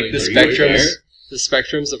thinking now, like like, the are you spectrums, aware? the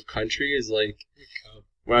spectrums of country is like,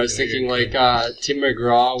 where I was Yeah, thinking you're like Tim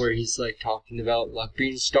McGraw, where he's like talking about like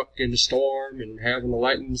being stuck in a storm and having a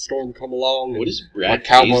lightning storm come along. What and is Brad Like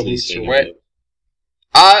cowboy Paisley boots sing are wet. about?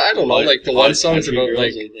 I don't know, Hot- like the Hot one song's Country about Girls,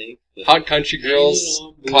 like I think. But- hot country girls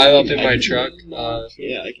climb up in my truck.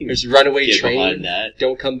 Yeah, I can There's runaway get behind train. that.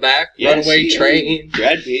 Don't come back. Yeah, Runaway see, train.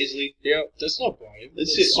 Brad Paisley. Yep. That's not Brian.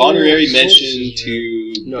 Let's That's say honorary Soul mention Sister.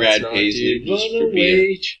 to No, Brad it's not, Paisley. dude. Just for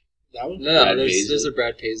being That one? No, Brad there's Paisley. a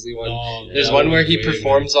Brad Paisley one. No, There's that one where one's he way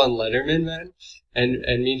performs on Letterman, man. And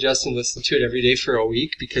me and Justin listened to it every day for a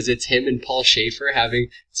week, because it's him and Paul Schaefer having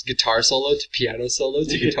it's guitar solo to piano solo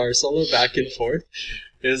to guitar solo back and forth.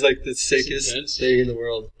 It was like the sickest intense. thing in the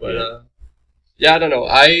world. But Yeah. yeah, I don't know.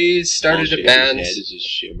 I started Paul a Schaefer's band head is just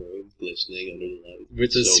shimmering, glistening under the light.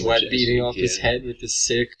 with the So sweat majestic, beating off his yeah. head with the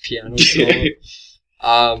sick piano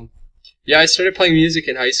solo. Yeah, I started playing music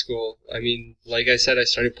in high school. I mean, like I said, I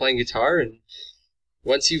started playing guitar, and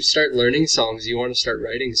once you start learning songs, you want to start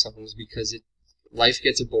writing songs, because life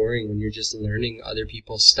gets boring when you're just learning other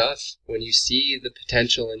people's stuff. When you see the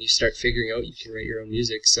potential and you start figuring out you can write your own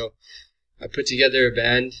music. So I put together a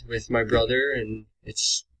band with my brother, and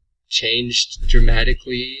it's changed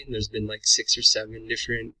dramatically. There's been like 6 or 7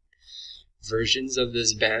 different versions of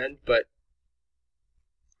this band, but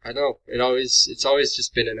I don't know. It's always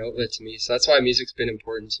just been an outlet to me. So that's why music's been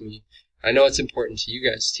important to me. I know it's important to you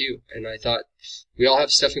guys too. And I thought we all have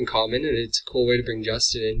stuff in common, and it's a cool way to bring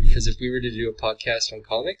Justin in, because if we were to do a podcast on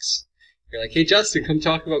comics, you're like, hey Justin, come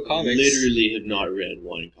talk about comics. Literally have not read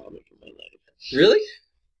one comic in my life. Really?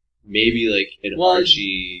 Maybe like an Well,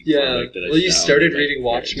 Archie Yeah. comic that I Well, you found started with my reading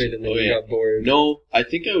parents. Watchmen, and then Oh, you yeah. got bored. No, I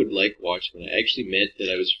think I would like Watchmen. I actually meant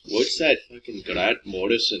that I was. What's that fucking Grant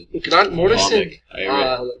Morrison Grant Morrison. comic? I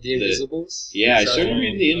read. The Invisibles. Yeah, I Is that started one?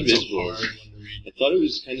 reading The That's a Invisibles. hard one to read. I thought it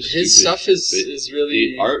was kind of stupid. His stuff is but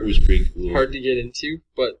really the art was pretty cool. hard to get into,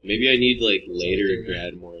 but Maybe I need like later Okay.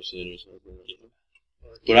 Grant Morrison or something.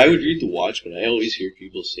 But I would read The Watchmen. I always hear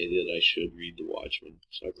people say that I should read The Watchmen,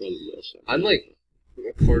 so I probably will. I'm like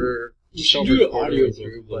a quarter. You just should over do a an quarter audio way book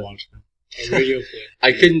through, of The but Watchmen. A radio play.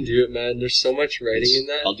 I couldn't do it, man. There's so much writing in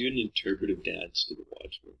that. I'll do an interpretive dance to The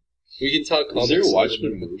Watchmen. We can talk comics. Is there a little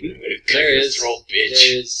Watchmen bit. movie? There is. Throat, There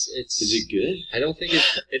bitch. is. It's. Is it good? I don't think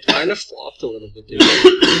it kind of flopped a little bit. Dude.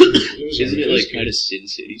 Isn't it like good. kind of Sin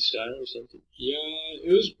City style or something? Yeah,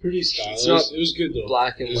 it was pretty stylish. not It was good though.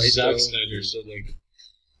 Black and It was white. Zack though. Snyder, so like,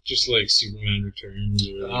 just like Superman Returns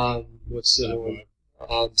or like What's the that other one?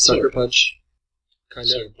 vibe. Sucker Punch. Kind of.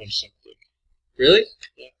 Sucker Punch sucked dick. Really?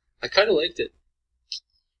 Yeah. I kind of liked it.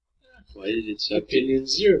 Why did it suck?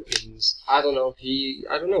 Opinions, your opinions. I don't know.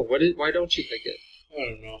 I don't know. Why don't you like it? I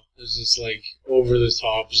don't know. It's just like over the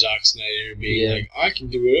top Zack Snyder being Yeah. like, I can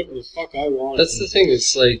do whatever the fuck I want. That's the thing.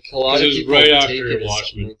 It's like a lot 'Cause of it was people right take after it as Watchmen.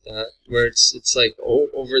 something like that, where it's like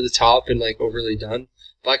over the top and like overly done.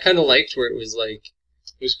 But I kind of liked where it was like,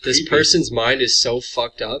 It was this creepy. person's mind is so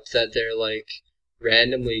fucked up that they're like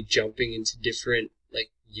randomly jumping into different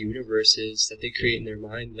like universes that they create in their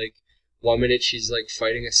mind. Like 1 minute she's like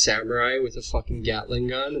fighting a samurai with a fucking Gatling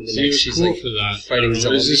gun, and the See, it next was she's cool like for that. fighting I don't know,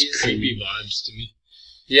 it was zombies. just creepy vibes to me.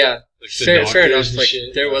 Yeah, Like the fair doctors enough. and Like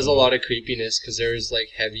shit. there was a lot of creepiness because there was like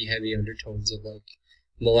heavy undertones of like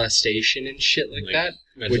molestation and shit like that,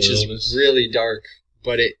 mental which illness. is really dark.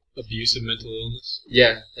 But it, Abusive mental illness.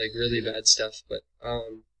 yeah, like really bad stuff. But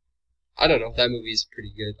I don't know. That movie's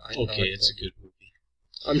pretty good. I thought, Okay, it's a but good movie.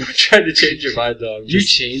 I'm not trying to change your mind though. I'm You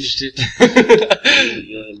just- changed it.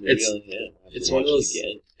 It's one of those-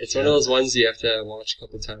 It's one of those ones you have to watch a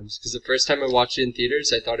couple times. Because the first time I watched it in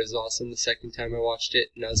theaters, I thought it was awesome. The second time I watched it,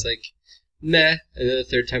 and I was like, meh. And then the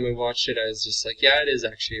third time I watched it, I was just like, yeah, it is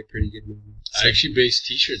actually a pretty good movie. I actually based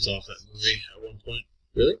T-shirts off that movie at one point.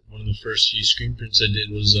 Really? One of the first few screen prints I did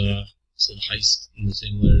was said Heist in the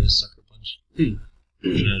same letter as Sucker Punch. And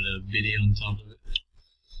had a video on top of it.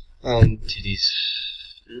 Titties.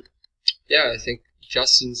 Yeah, I think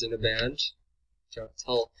Justin's in a band.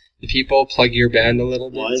 Tell the people, plug your band a little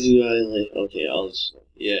bit. Why do I like? Okay, I'll just.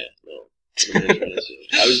 Yeah, no. What am I trying to say?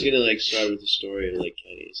 I was gonna like start with the story of like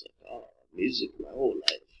Kenny's like, oh, music my whole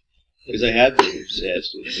life, because I have been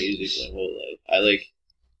obsessed with music my whole life. I like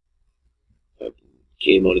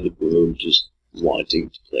came out of the womb just wanting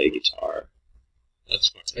to play guitar. That's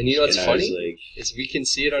fine. And you know what's And funny? I was like, Is we can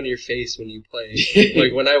see it on your face when you play.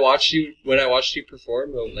 Like when I watched you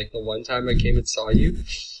perform, like the one time I came and saw you,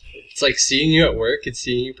 it's like seeing you at work and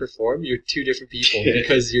seeing you perform. You're two different people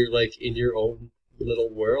because you're like in your own little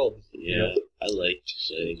world. yeah, I like to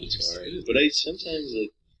play That's guitar, good. but I sometimes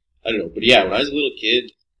like, I don't know. But yeah, when I was a little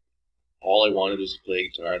kid, all I wanted was to play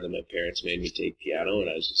guitar. And then my parents made me take piano, and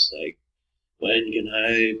I was just like, when can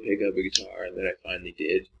I pick up a guitar? And then I finally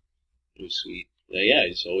did. It was sweet. Yeah, I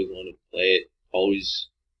just always wanted to play it. Always,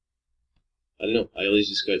 I don't know. I always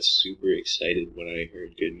just got super excited when I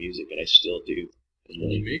heard good music, and I still do. And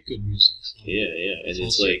You like, make good music. So. yeah, and it's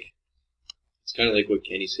Also- like, it's kind of like what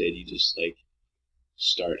Kenny said. You just like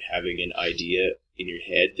start having an idea in your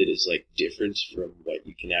head that is like different from what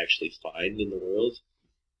you can actually find in the world,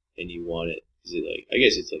 and you want it. Is it like? I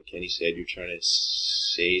guess it's like Kenny said. You're trying to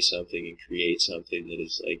say something and create something that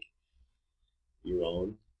is like your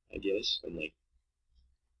own, I guess, and like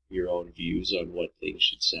your own views on what things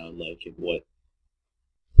should sound like and what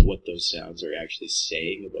those sounds are actually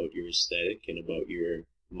saying about your aesthetic and about your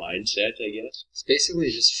mindset, I guess. It's basically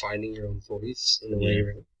just finding your own voice in a way, Yeah.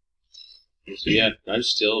 right? So yeah, I'm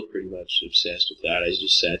still pretty much obsessed with that. I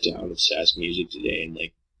just sat down with Sask Music today and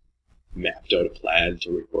like mapped out a plan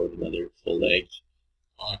to record another full length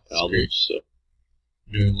Oh, that's album. great. So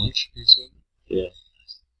Doing lunch? You said?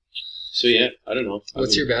 so yeah, I don't know.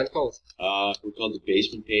 What's your band called? We're called the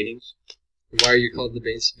Basement Paintings. Why are you called the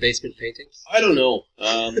Basement Paintings? I don't know.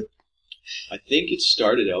 I think it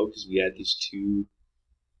started out because we had these two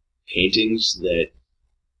paintings that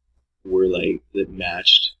were like that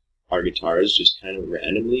matched our guitars just kind of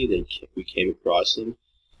randomly. We came across them,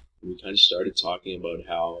 and we kind of started talking about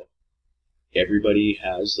how everybody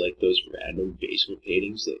has like those random basement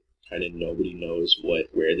paintings that kind of nobody knows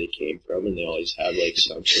where they came from, and they always have like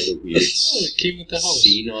some sort of weird Oh, it came with the house.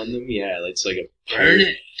 scene on them. Yeah, it's like a Burn pirate.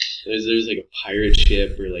 it. There's like a pirate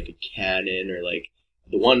ship or like a cannon or like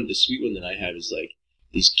the sweet one that I have is like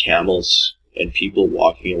these camels and people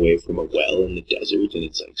walking away from a well in the desert, and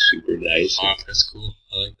it's like super nice. Oh, that's cool.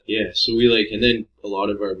 I like that. Yeah, so we like, and then a lot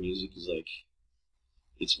of our music is like,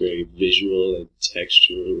 it's very visual and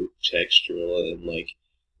textural, and like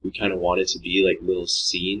we kind of want it to be like little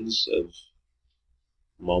scenes of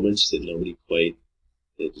moments that nobody quite,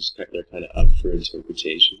 they're kind of up for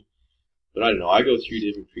interpretation. But I don't know, I go through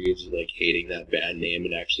different periods of like hating that band name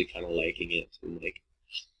and actually kind of liking it, and like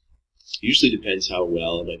usually depends how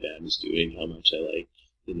well my band is doing, how much I like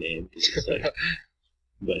the name, because it's like,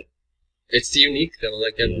 but It's unique though.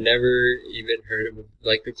 Like I've Yeah. never even heard of it.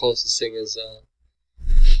 Like the closest thing is what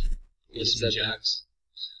is Listen that? Jacks.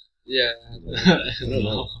 Yeah. I don't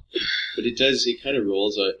know. But it kind of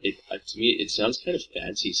rolls out. To me, it sounds kind of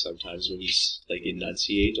fancy sometimes when you like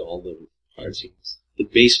enunciate all the parts. The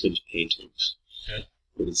basement paintings. Yeah.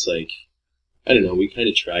 But it's like, I don't know, we kind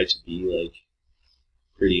of try to be like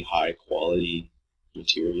pretty high quality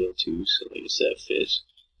material too, so I guess that fits.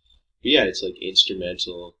 But yeah, it's like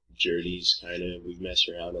instrumental journeys kind of. We mess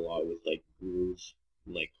around a lot with like groove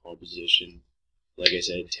and like composition. Like I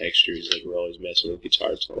said, textures, like we're always messing with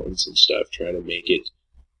guitar tones and stuff, trying to make it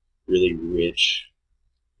really rich,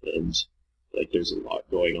 and like there's a lot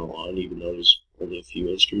going on, even though there's only a few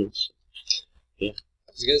instruments.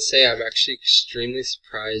 was gonna say, I'm actually extremely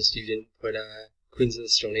surprised you didn't put a Queens of the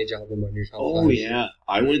Stone Age album on your top Oh 5. yeah,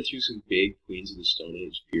 I went through some big Queens of the Stone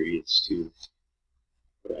Age periods too.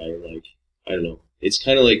 Where I don't know. It's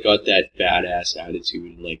kind of like got that badass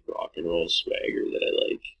attitude and like rock and roll swagger that I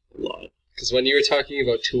like a lot. Because when you were talking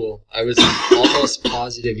about Tool, I was almost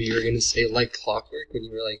positive you were gonna say Like Clockwork when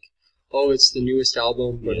you were like, "Oh, it's the newest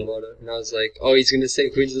album," Yeah. and I was like, "Oh, he's gonna say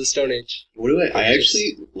Queens of the Stone Age." What do I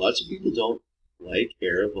actually, lots of people don't like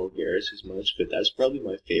Era Vulgaris as much, but that's probably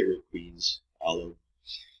my favorite Queens album.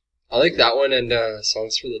 I like that one and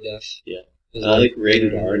Songs for the Deaf. Yeah. Is I that- like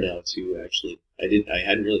Rated R now too, actually. I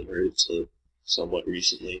hadn't really heard it till somewhat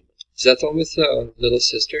recently. Is that the one with Little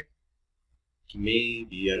Sister?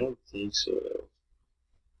 Maybe, I don't think so though.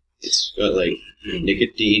 It's got like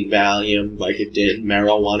nicotine, Valium, Vicodin,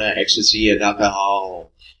 marijuana, ecstasy, and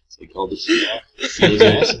alcohol. It's like all this stuff. Feels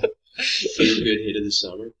awesome. Feel good hit of the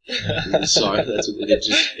summer. And the song, that's what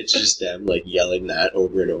it's just them like yelling that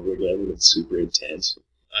over and over again, and it's super intense.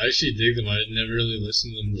 I actually dig them. I never really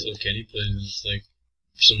listened to them until Kenny played it. It's like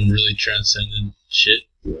some really transcendent shit.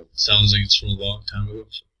 Yeah. Sounds like it's from a long time ago.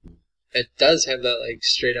 It does have that like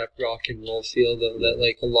straight up rock and roll feel though that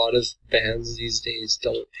like a lot of bands these days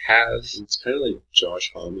don't have. It's kind of like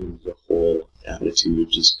Josh Homme, the whole attitude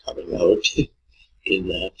just coming out in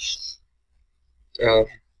that.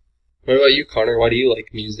 What about you, Connor? Why do you like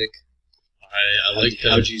music? I like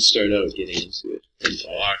How'd you start out getting into it? And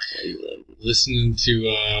why you like it? listening to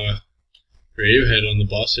Radiohead on the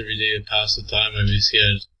bus every day to pass the time. I basically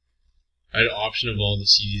had an option of all the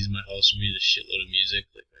CDs in my house. We had a shitload of music.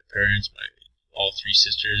 Like my parents, all three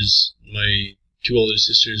sisters, my two older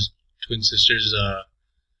sisters, twin sisters,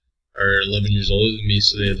 are 11 years older than me,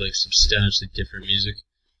 so they had like substantially different music.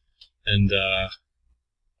 And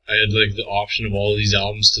I had like the option of all these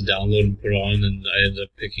albums to download and put on, and I ended up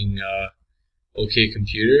picking OK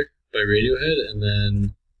Computer by Radiohead, and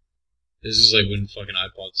then this is like when fucking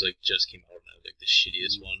iPods like just came out and I had like the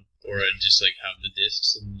shittiest one. Or I'd just like have the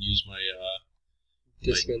discs and use my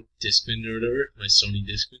Discman. Discman or whatever, my Sony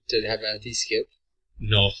Discman. Did it have anti-skip?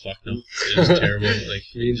 No, fuck no. It was terrible. Like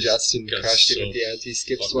Me and just Justin got crushed it so with the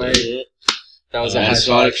anti-skip fucked swag. up. That was a Uh, high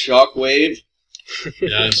Sonic five. Shockwave.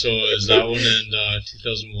 Yeah, so it was that one and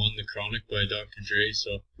 2001, The Chronic by Dr. Dre.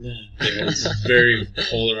 So it was very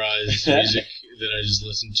polarized music that I just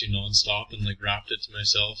listened to nonstop and like rapped it to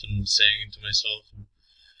myself and sang it to myself. And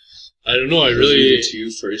I don't know. I Those really were the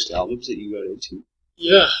two first albums that you got into.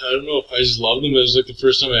 Yeah, I don't know. I just love them. It was like the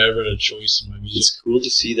first time I ever had a choice in my music. It's cool to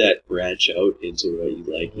see that branch out into what you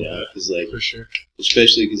like now, because like, For sure.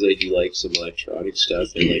 especially because like you like some electronic stuff,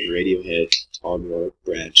 and like Radiohead, Tom York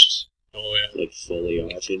branched Oh yeah. like fully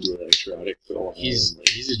off into electronic for a while. He's and, like,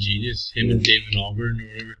 a genius. Him and Damon Albarn or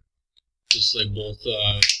whatever. Just like both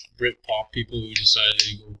Brit pop people who decided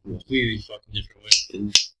to go completely fucking different way.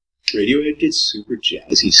 and Radiohead gets super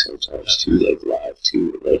jazzy sometimes too, like live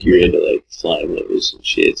too. Like you're into like Flying Lotus and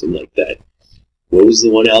shit, and like that. What was the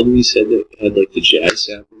one album you said that had like the jazz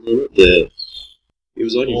sample in it? It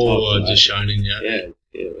was on your top The five. Shining, yeah.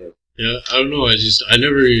 Yeah. Yeah, I don't know. I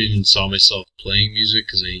never even saw myself playing music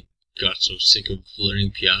because I got so sick of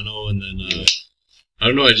learning piano, and then I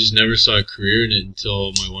don't know. I just never saw a career in it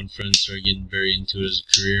until my one friend started getting very into it as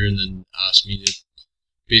a career, and then asked me to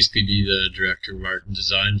basically be the director of art and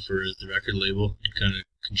design for the record label and kind of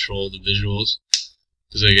control the visuals.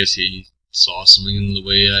 Because I guess he saw something in the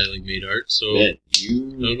way I like made art. So Man, you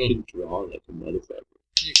I don't know. can draw like a motherfucker.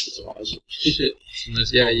 It's awesome. shit. It's a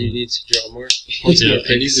nice Yeah, compliment. you need to draw more. Yeah,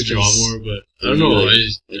 I need to draw more, but I don't know. I I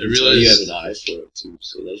can tell realized you have an eye for it too,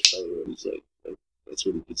 so that's probably what he's like. That's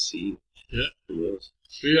what he could see. Yeah. Yes.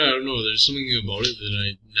 But yeah, I don't know. There's something about it that I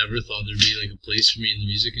never thought there'd be like a place for me in the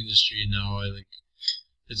music industry, and now I like.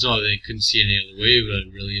 It's not that I couldn't see any other way, but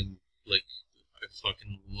I really am like. I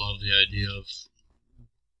fucking love the idea of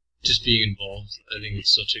just being involved. I think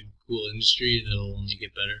it's such a cool industry, and it'll only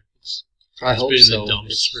get better. I hope been in so. the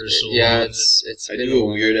dumps for so yeah, long. it's I been do a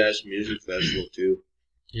while. weird ass music festival too.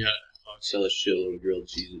 Yeah, Sell a shitload of grilled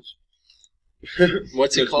cheeses.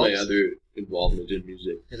 What's it That's called? my other involvement in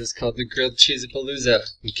music. It is called the Grilled Cheesapalooza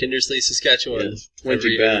in Kindersley, Saskatchewan. Yes, Every 20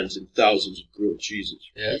 year. bands and thousands of grilled cheeses.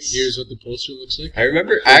 Yes. here's what the poster looks like. I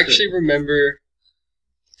actually remember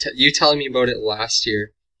you telling me about it last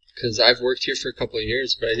year, because I've worked here for a couple of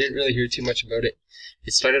years, but I didn't really hear too much about it.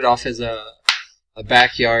 It started off as a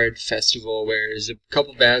backyard festival where there's a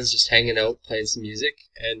couple bands just hanging out, playing some music,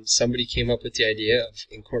 and somebody came up with the idea of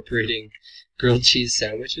incorporating grilled cheese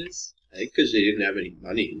sandwiches. I think because they didn't have any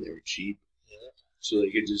money and they were cheap. Yeah. So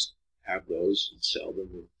they could just have those and sell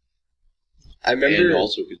them. I remember And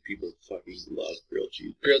also because people fucking love grilled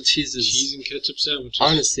cheese. grilled cheese is Cheese and ketchup sandwiches.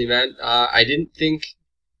 honestly, man. I didn't think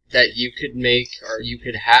that you could make or you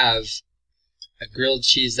could have a grilled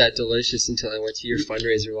cheese that delicious until I went to your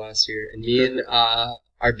fundraiser last year, and me and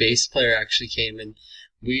our bass player actually came, and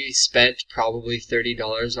we spent probably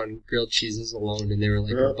 $30 on grilled cheeses alone, and they were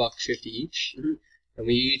like $1.50 each, Mhm. and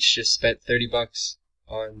we each just spent $30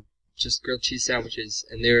 on just grilled cheese sandwiches,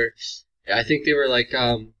 and I think they were like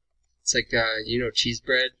it's like cheese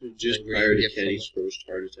bread, Just like, where prior you to get from- Kenny's first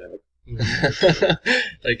heart attack.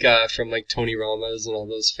 like from like Tony Rama's and all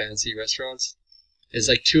those fancy restaurants. It's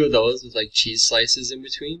like 2 of those with like cheese slices in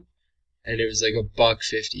between, and it was like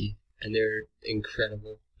 $1.50, and they're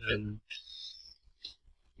incredible. Yeah. And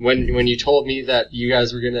when you told me that you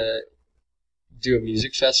guys were gonna do a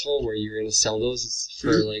music festival where you were gonna sell those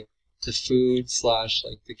for like the food /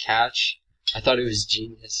 like the catch, I thought it was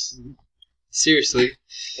genius. Seriously.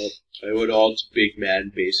 I owe it all to Big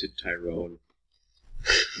Man Basin Tyrone,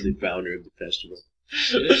 the founder of the festival.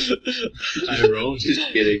 Tyrone. Just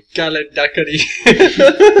kidding. Galadakari.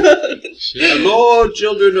 Shit. Hello,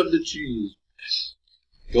 children of the cheese.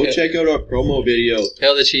 Go check out our promo video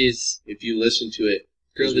Hail the cheese. if you listen to it.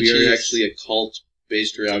 Grill Because the we cheese. are actually a cult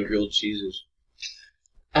based around grilled cheeses.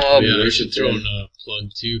 Yeah, I worship should throw them. in a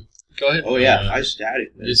plug too. Go ahead. Oh yeah, Uh, high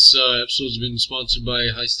static, man. This episode's been sponsored by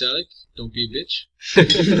High Static. Don't be a bitch.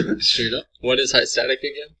 Straight up. What is high static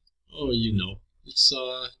again? Oh, you know. It's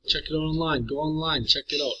check it out online. Go online, check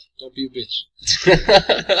it out. Don't be a bitch.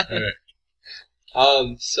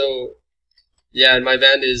 Alright. So, yeah, and my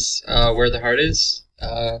band is Where the Heart Is.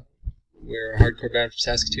 We're a hardcore band from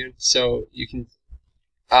Saskatoon. So you can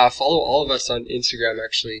follow all of us on Instagram,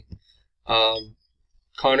 actually.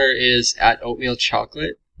 Connor is at Oatmeal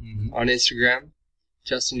Chocolate Mm-hmm. on Instagram.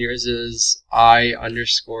 Justin, yours is I_Tin.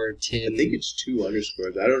 I think it's 2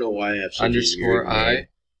 underscores. I don't know why I have such underscore a weird I. name.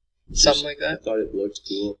 Something like I that. thought it looked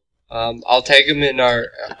cool. I'll tag him in our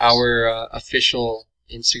official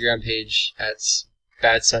Instagram page at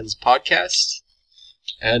Bad Sons Podcast,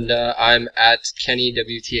 and I'm at Kenny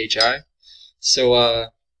WTHI. So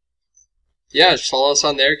yeah, follow us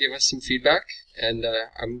on there. Give us some feedback, and I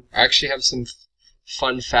actually have some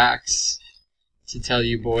fun facts to tell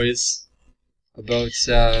you boys about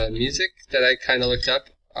music that I kind of looked up.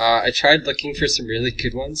 I tried looking for some really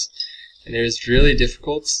good ones, and it was really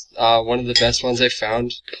difficult. One of the best ones I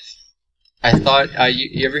found, I thought,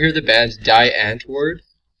 you ever hear the band Die Antwoord?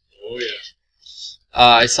 Oh, yeah.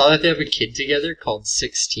 I saw that they have a kid together called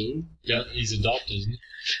 16. Yeah, he's adopted, isn't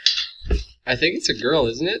he? I think it's a girl,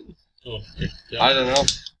 isn't it? Oh, okay. Yeah. I don't know.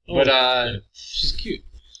 Oh, But, yeah. She's cute.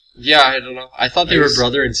 yeah, I don't know. I thought they were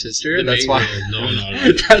brother and sister. The That's main why. girl.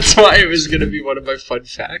 No. That's why it was going to be one of my fun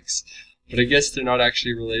facts. But I guess they're not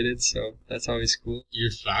actually related, so that's always cool. Your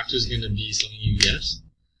fact is going to be something you guessed?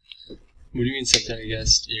 What do you mean something I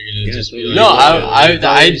guessed? You're going to Yeah, just be so- like, No, I- brother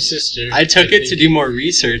I- and sister. I took it to think- do more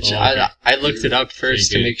research. Oh, okay. I looked it up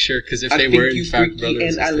first to good. make sure, because if they were in fact brother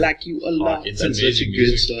and sister. like you a Fuck, it's That's such a amazing good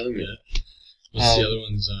music. song. Yeah. What's the other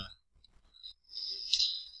ones?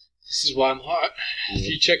 This Is Why I'm Hot. If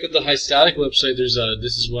you check out the High Static website, there's a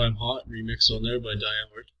This Is Why I'm Hot remix on there by Diane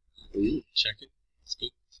Ward. Ooh. Check it. It's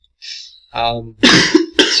good.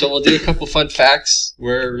 So we'll do a couple fun facts.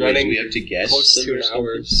 We're Wait, do running we have to guess close them to or an something?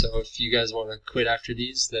 hour, so if you guys want to quit after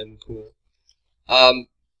these, then cool.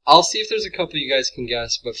 I'll see if there's a couple you guys can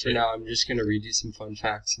guess, but for now, I'm just gonna read you some fun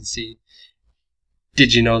facts and see.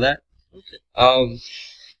 Did you know that? Okay.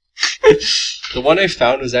 The one I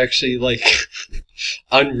found was actually like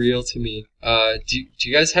unreal to me. Do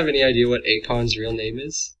you guys have any idea what Akon's real name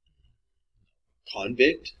is?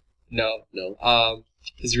 Convict? No. No.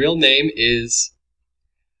 His real name is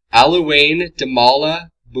Aluwain Damala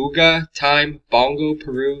Buga Time Bongo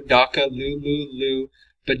Peru Dhaka Lulu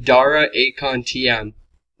Badara Akon Tiam.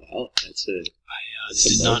 Wow, that's a... I That's a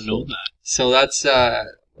did not mouthful. know that. So that's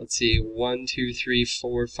let's see, 1, 2, 3,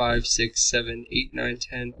 4, 5, 6, 7, 8, 9,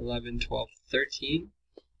 10, 11, 12, 13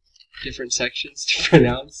 different sections to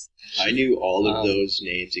pronounce. I knew all of those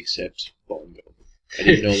names except Bongo. I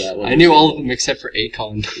didn't know that one. I knew all of them except for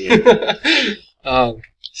Akon. Yeah.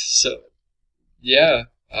 So yeah,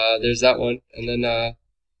 there's that one, and then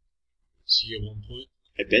So you get 1 point.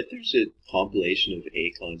 I bet there's a compilation of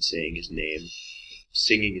Akon singing his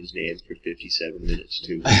name for 57 minutes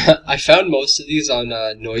too. I found most of these on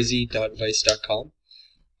noisy.vice.com.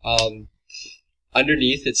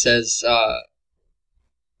 Underneath it says,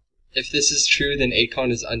 if this is true, then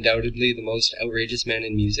Akon is undoubtedly the most outrageous man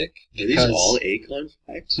in music. Are these all Akon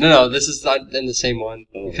facts? No, this is not in the same one.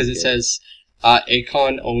 Oh, because it okay. says,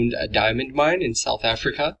 Akon owned a diamond mine in South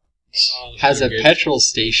Africa. Oh, has a pretty good. petrol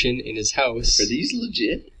station in his house, Are these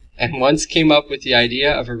legit? and once came up with the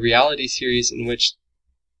idea of a reality series in which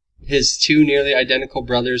his two nearly identical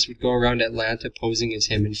brothers would go around Atlanta posing as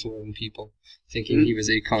him and fooling people, thinking he was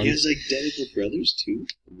Akon. He has identical brothers too.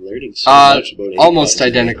 I'm learning so Uh, much about Almost Akon.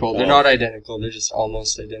 identical. They're Oh. not identical. They're just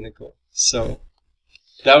almost identical. So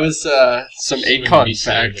that was some Something to be Akon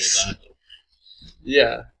said about facts. that.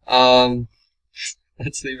 Yeah.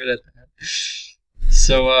 Let's leave it at that.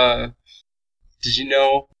 So, did you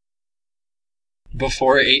know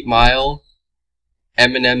before 8 Mile,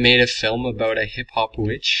 Eminem made a film about a hip hop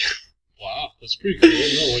witch? Wow, that's pretty cool.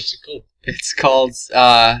 No, what's it called? It's called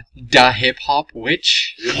Da Hip Hop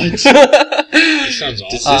Witch. What? It sounds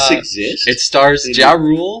Does awesome. this exist? It stars They Ja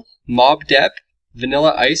Rule, Mobb Depp,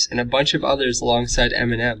 Vanilla Ice, and a bunch of others alongside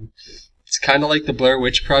Eminem. It's kind of like the Blair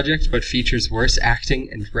Witch Project, but features worse acting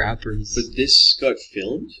and rappers. But this got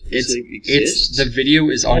filmed? It's This, like, exists? the video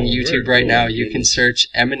is on Oh, YouTube very right now. cool. You can search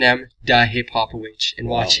Eminem Da Hip Hop Witch and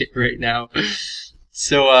watch Wow. it right now.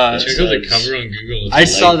 So Check out the cover on Google. I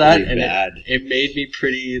saw that Likely and bad. it made me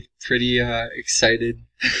pretty excited.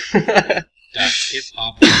 That hip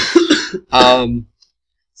hop.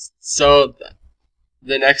 So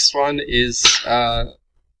the next one is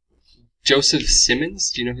Joseph Simmons.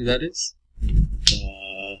 Do you know who that is?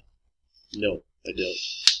 No, I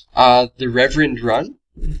don't. The Reverend Run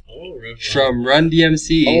Oh, Rev. from Run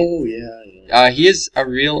DMC. Oh, yeah. He is a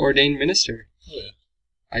real ordained minister. Oh, yeah.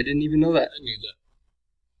 I didn't even know that. I knew that.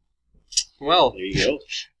 Well, There you go.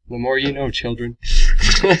 the more you know, children.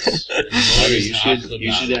 Connor, you Half the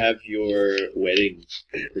should battle. have your wedding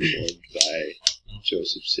performed by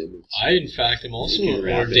Joseph Simmons. I, in fact, am also You can an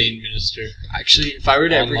rap it. ordained minister. Actually, if I were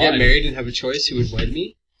to ever get Online. married and have a choice who would wed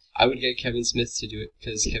me, I would get Kevin Smith to do it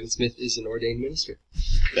because Kevin Smith is an ordained minister.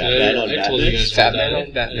 Batman on I told you Batman? guys Fat about Man that.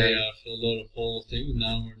 on Batman. I filled out a whole thing and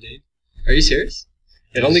now I'm ordained. Are you serious?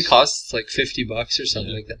 It only Yes. costs like $50 or something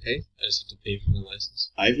Yeah. like that, hey? I just have to pay for my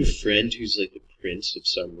license. I have a friend who's like the prince of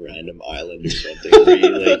some random island or something. Where you,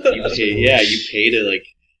 like, you That's pay, cool. yeah, you pay to like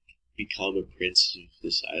become a prince of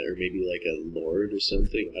this island, or maybe like a lord or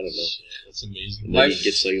something. I don't know. Shit, that's amazing. And My then f- he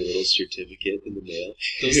gets like a little certificate in the mail.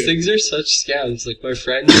 Those things are such scams. Like my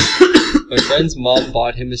friend's mom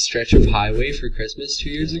bought him a stretch of highway for Christmas 2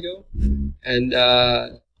 years ago, and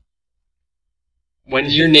when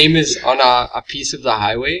your name is on a piece of the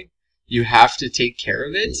highway, you have to take care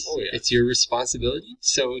of it. Oh, yeah. It's your responsibility.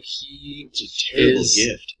 So he It's a terrible is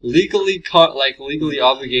gift. legally legally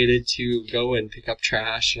obligated to go and pick up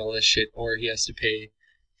trash and all this shit, or he has to pay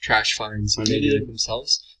trash fines and I they mean, do it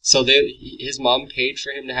themselves. So his mom paid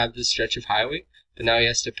for him to have this stretch of highway, but now he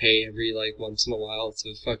has to pay every like once in a while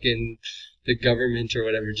to fucking the government or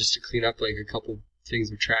whatever just to clean up like a couple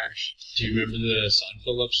things of trash. Do you remember the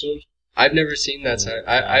Seinfeld episode? I've never seen that. Oh,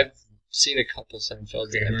 I've seen a couple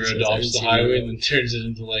Seinfeld Kramer episodes. I haven't adopts the seen highway that. and then turns it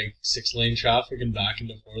into like 6-lane traffic and back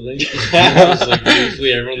into 4-lane. It's like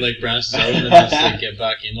briefly everyone like branches out and then just like get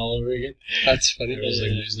back in all over again. That's funny. Everyone's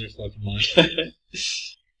like losing their fucking mind.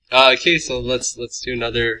 Okay, so let's do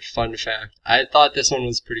another fun fact. I thought this one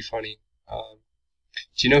was pretty funny.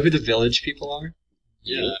 Do you know who the Village People are?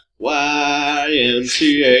 Yeah.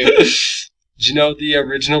 YMCA. Do you know the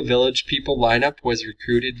original Village People lineup was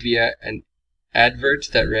recruited via an advert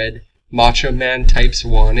that read, "Macho Man types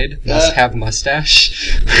wanted, must have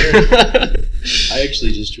mustache"? I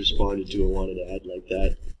actually just responded to a wanted ad like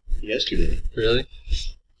that yesterday. Really?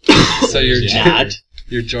 So Yeah.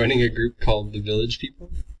 you're joining a group called the Village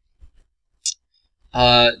People?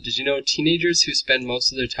 Did you know teenagers who spend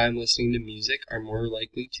most of their time listening to music are more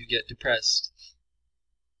likely to get depressed?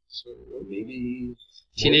 So maybe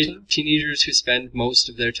Teenagers who spend most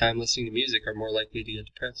of their time listening to music are more likely to get Oh,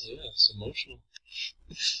 depressed. yeah, it's emotional.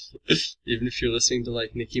 Even if you're listening to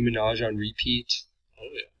like Nicki Minaj on repeat. Oh,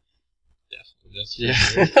 yeah. Definitely. That's Yeah.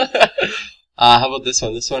 How about this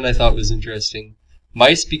one? This one I thought was interesting.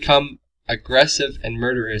 Mice become aggressive and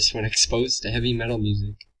murderous when exposed to heavy metal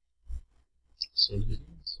music. So do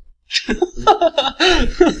humans.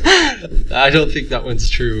 I don't think that one's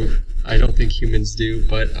true. I don't think humans do,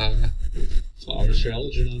 but Flowers for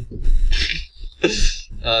Algernon.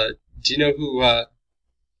 do you know who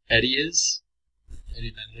Eddie is?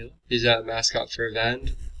 Eddie Van Halen. He's a mascot for a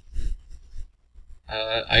band.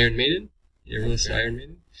 Iron Maiden. You ever listen to Iron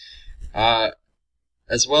Maiden?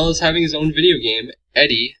 As well as having his own video game,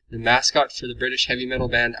 Eddie, the mascot for the British heavy metal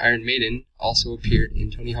band Iron Maiden, also appeared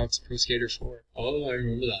in Tony Hawk's Pro Skater 4. Oh, I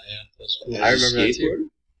remember that, yeah. That's cool. I remember that too.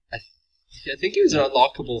 I think he was an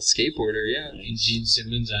unlockable skateboarder, yeah. And Gene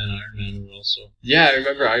Simmons and Iron Man were also. Yeah, I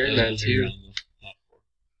remember Iron Yeah, Man they're too. around the top 4.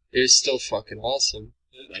 It was still fucking awesome.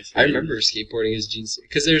 My I friend- remember skateboarding as Gene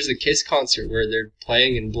because there's a Kiss concert where they're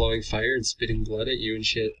playing and blowing fire and spitting blood at you and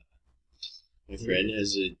shit. My friend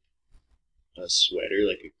has a sweater,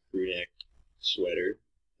 like a crew neck sweater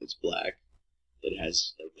that's black that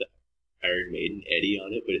has like the Iron Maiden Eddie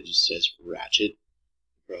on it, but it just says Ratchet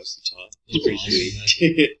across the top. It's That's pretty awesome,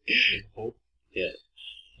 sweet. Like hope. Yeah.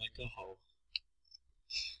 Like a hope.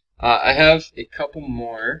 I have a couple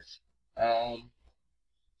more. The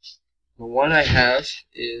one I have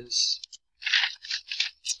is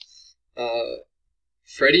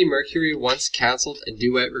Freddie Mercury once canceled a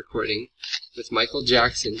duet recording with Michael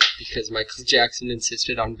Jackson because Michael Jackson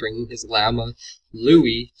insisted on bringing his llama,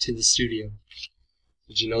 Louie, to the studio.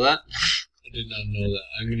 Did you know that? I did not know that.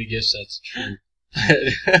 I'm gonna guess that's true.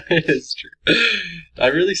 It is true. I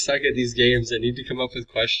really suck at these games. I need to come up with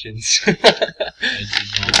questions. I did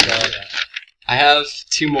not know that. I have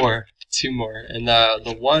two more, and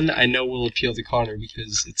the one I know will appeal to Connor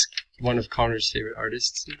because it's one of Connor's favorite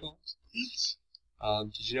artists involved.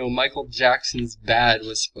 Did you know Michael Jackson's "Bad"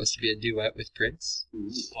 was supposed to be a duet with Prince?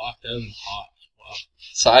 Fuck, that was hot. Wow.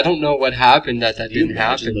 So I don't know what happened that Can you didn't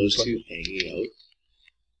imagine happen. those but- two hanging out?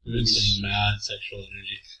 There's some mad sexual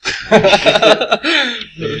energy.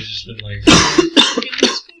 They've just been like,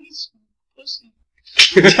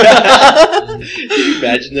 Can you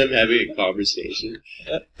imagine them having a conversation?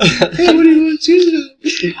 Hey, what do you want to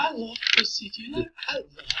do? I love pussy, do you know? I love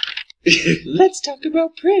Let's talk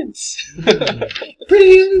about Prince.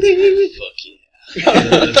 Pretty young baby. Fuck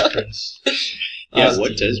yeah. That's Prince. Yeah, Stevie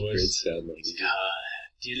what does voice. Prince sound like?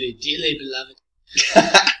 Dearly beloved.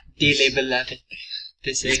 Dearly beloved,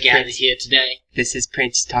 this is We're gathered Prince. here today. This is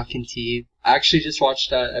Prince talking to you. I actually just watched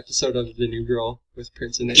that episode of The New Girl with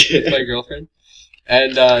Prince in it with my girlfriend.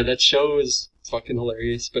 And that show is fucking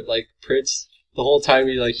hilarious. But like Prince, the whole time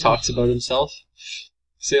he like talks about himself.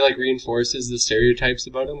 So he like reinforces the stereotypes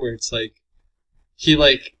about him where it's like he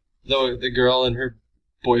like the girl and her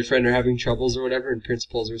boyfriend are having troubles or whatever and Prince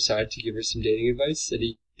pulls her aside to give her some dating advice and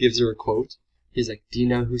he gives her a quote. He's like, "Do you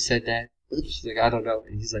know who said that?" She's like, "I don't know."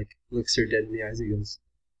 And he's like, looks her dead in the eyes and goes,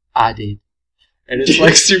 "I did." And it's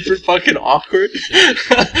like super fucking awkward.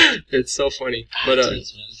 It's so funny. But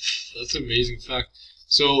Prince, man. That's an amazing fact.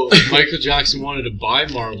 So Michael Jackson wanted to buy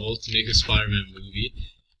Marvel to make a Spider-Man movie.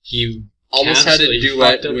 He almost had a he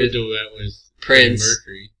duet fucked up with a duet with Prince.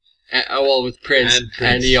 Mercury. With Prince, And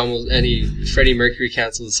Prince. and Freddie Mercury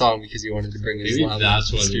canceled the song because he wanted to bring his Maybe llama that's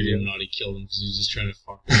to the why the studio. Illuminati killed him, because he was just trying to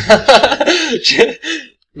fuck.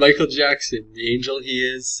 Michael Jackson, the angel he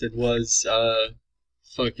is and was,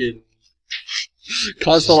 fucking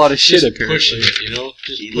caused a lot of shit Just apparently. pushing it, you know?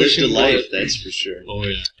 Just He lived a pushing life, forward. that's for sure. Oh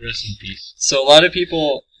yeah, rest in peace. So a lot of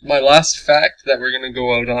people, my last fact that we're gonna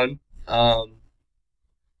go out on,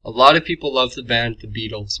 a lot of people love the band The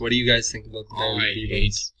Beatles. What do you guys think about the Oh, band I The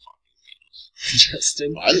hate Beatles?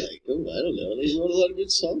 Justin? I like them. I don't know. They wrote a lot of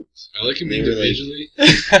good songs. I like him They were like- individually.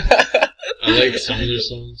 I like some of their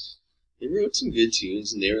songs. They wrote some good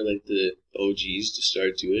tunes, and they were like the OGs to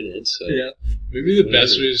start doing it. So Yeah. Maybe the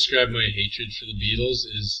best Whatever. way to describe my hatred for the Beatles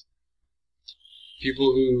is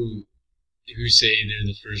people who say they're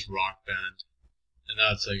the first rock band, and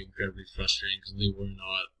that's like incredibly frustrating because they were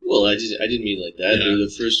not. Well, I didn't mean like that. Yeah. They were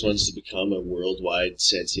the first ones to become a worldwide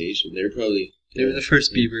sensation. They're probably They were the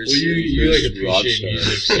first Beavers. Well, you like First rock appreciate stars.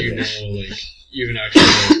 music, so you know like you have an actual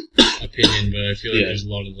opinion. But I feel like Yeah. there's a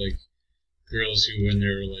lot of like girls who, when they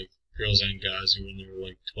were like girls and guys who, when they were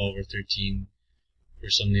like 12 or 13, were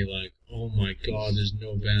suddenly like, "Oh my God, there's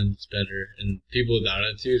no band that's better." And people with that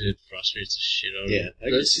attitude, it frustrates the shit out of yeah. me. I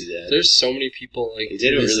can see that. There's so many people like They to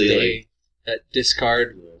didn't this really, day that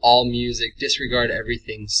discard Yeah. all music, disregard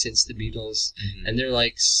everything since the Beatles, Mhm. and they're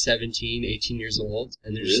like 17, 18 years old,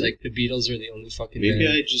 and they're just Really? like the Beatles are the only fucking Maybe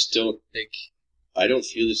band. I just don't. Like, I don't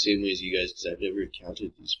feel the same way as you guys because I've never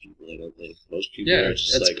encountered these people. I don't think most people Yeah, are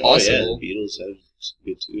just that's like, "Oh yeah, possible. the Beatles have some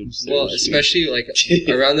good tunes." well, They're especially like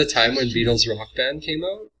around the time when Beatles Rock Band came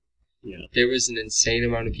out, Yeah. there was an insane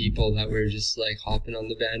amount of people that were just like hopping on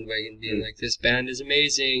the bandwagon, being Mm. like, "This band is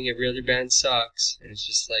amazing. Every other band sucks," and it's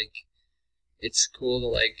just like, it's cool to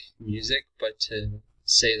like music, but to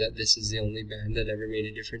say that this is the only band that ever made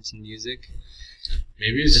a difference in music,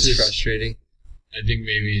 Maybe it's it's just. frustrating. I think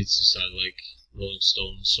maybe it's just I like Rolling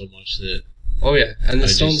Stones so much that Oh yeah, and the I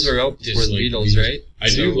Stones just were out before the dislike Beatles, Beatles. right? I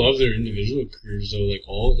do So- love their individual careers though. Like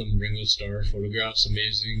all of them, Ringo Starr, Photographs,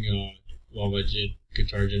 amazing. While I did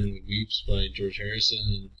Guitar Gently Weeps by George Harrison,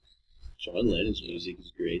 and John Lennon's music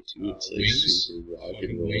is great too. It's like Wings. super rock and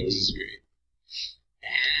fucking roll. Wings is great.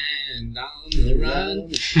 And on the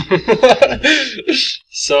run.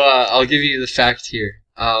 So I'll give you the fact here.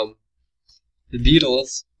 The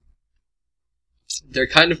Beatles they're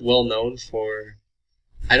kind of well known for,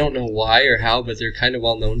 I don't know why or how, but they're kind of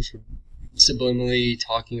well known for subliminally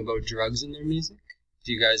talking about drugs in their music.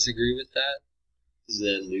 Do you guys agree with that? Is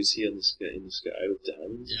that Lucy in the sky with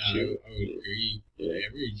diamonds? Yeah, I would agree. Yeah.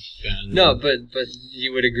 Every band. No, but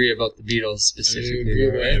you would agree about the Beatles I would specifically, agree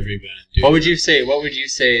with right? every band. Dude. What would you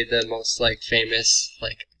say the most like famous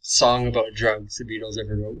like song about drugs the Beatles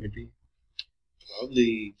ever wrote would be?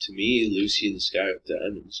 Probably, to me, Lucy in the Sky with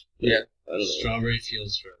Diamonds. But Yeah. I don't know. Strawberry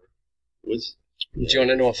Fields Forever. What's... Do you want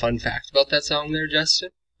to know a fun fact about that song there, Justin?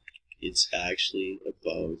 It's actually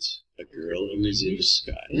about a girl who is in the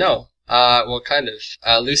sky. No. Well, kind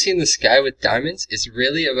of. Lucy in the Sky with Diamonds is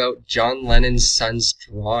really about John Lennon's son's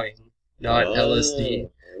drawing, not LSD.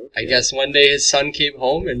 I Okay. guess one day his son came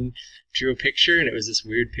home and drew a picture, and it was this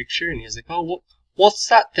weird picture, and he was like, "Oh, what's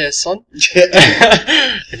that there, son?"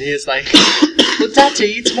 And he was like, "Well,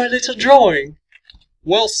 Daddy, it's my little drawing."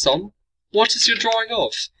 "Well, son, what is your drawing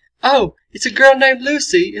of?" "Oh, it's a girl named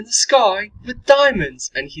Lucy in the sky with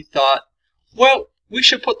diamonds." And he thought, well, we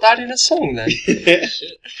should put that in a song then.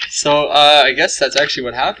 So I guess that's actually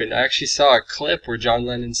what happened. I actually saw a clip where John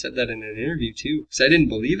Lennon said that in an interview too, because I didn't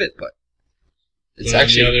believe it, but it's But on the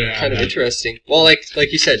actually other hand, kind of interesting. Well,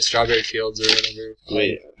 like you said, Strawberry Fields or whatever.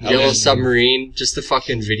 Wait, how Yellow many- Submarine, just the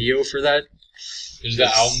fucking video for that. There's the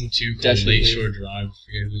It's album too called definitely- Lakeshore Drive. I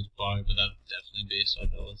forget who's by, but that's definitely based off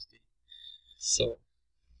LSD. So,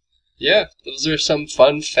 yeah, those are some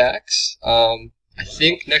fun facts. I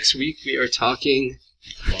think next week we are talking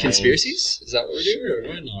conspiracies. Is that what we're doing? Sure,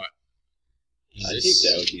 why not? Is I think this-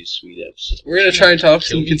 that would be a sweet episode. We're gonna try and talk Kill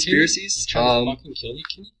some me, Kenny? conspiracies. You trying to fucking kill me,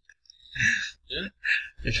 Kenny?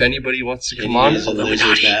 If anybody wants to come Kenny on, is a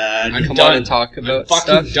lizard man. I'm come done. on and talk about I'm fucking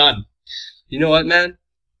stuff. done. You know what, man?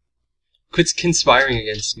 Quit conspiring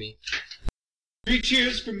against me. 3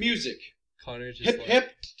 cheers for music. Connor just Hip like,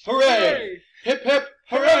 hip hooray! Hip hip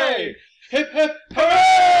hooray! Hip hip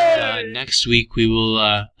hooray! Next week we will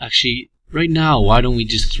actually, right now, why don't we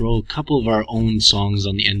just throw a couple of our own songs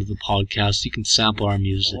on the end of the podcast? You can sample our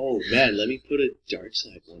music. Oh man, let me put a dark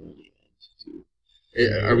side one on the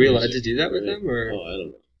end too. Are we allowed to do that with them, or Oh, I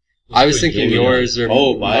don't know. I was thinking Maybe yours or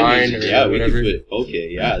Oh, mine mine. or Yeah, we whatever. can put. Okay,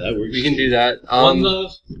 yeah, that works. We can do that. One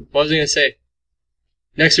love. What was I gonna say?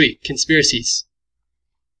 Next week, conspiracies.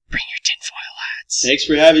 Bring your tinfoil hats. Thanks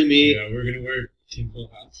for having me. Yeah, we're gonna wear tinfoil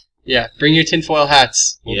hats. Yeah, bring your tinfoil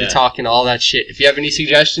hats. We'll Yeah. be talking all that shit. If you have any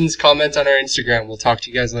suggestions, comment on our Instagram. We'll talk to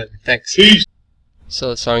you guys later. Thanks. Peace. So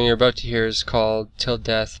the song you're about to hear is called Till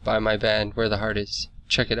Death by my band, Where the Heart Is.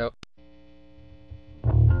 Check it out.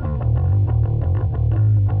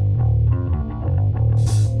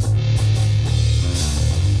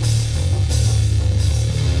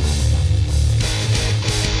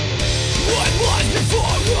 What lies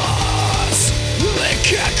before us, they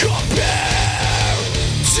can't compare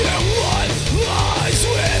to what lies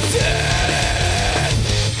within.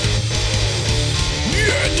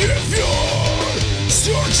 And if you're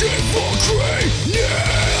searching for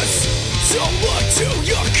greatness, don't look to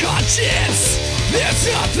your conscience, there's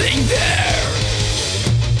nothing there.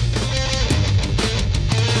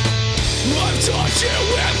 I've taught you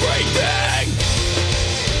everything.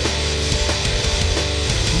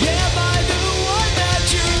 Am I the one that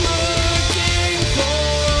you're looking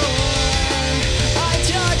for? I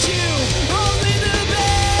taught you only the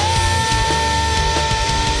best.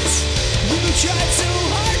 You tried so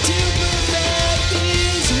hard to perfect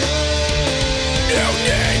these words. You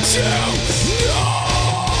need to know.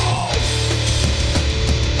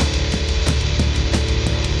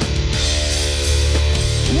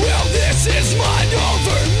 Well, this is mind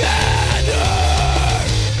over matter.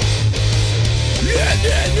 And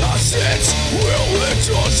innocence, well, it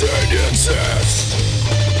doesn't exist.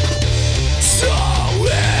 So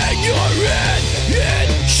ignorant in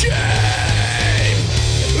shame,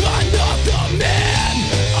 I'm not the man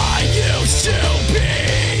I used to be.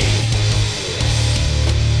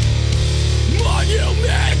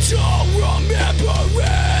 Monumental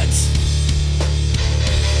remembrance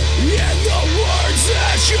in the words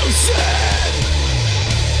that you said.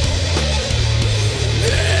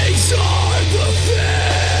 These are the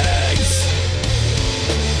things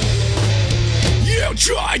you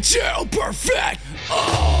try to perfect.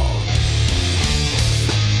 Oh.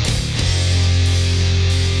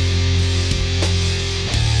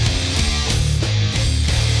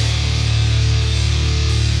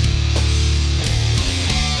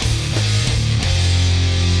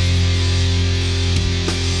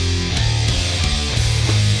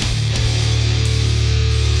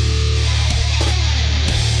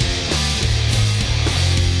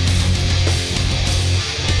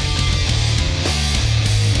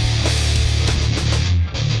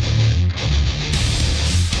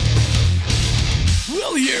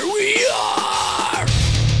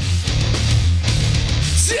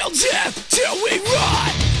 death till we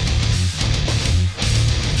rot.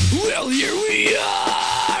 Well, here we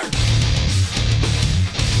are.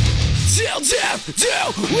 Till death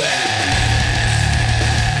till we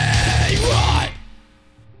rot.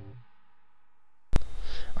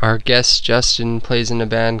 Our guest Justin plays in a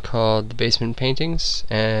band called The Basement Paintings,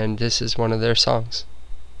 and this is one of their songs.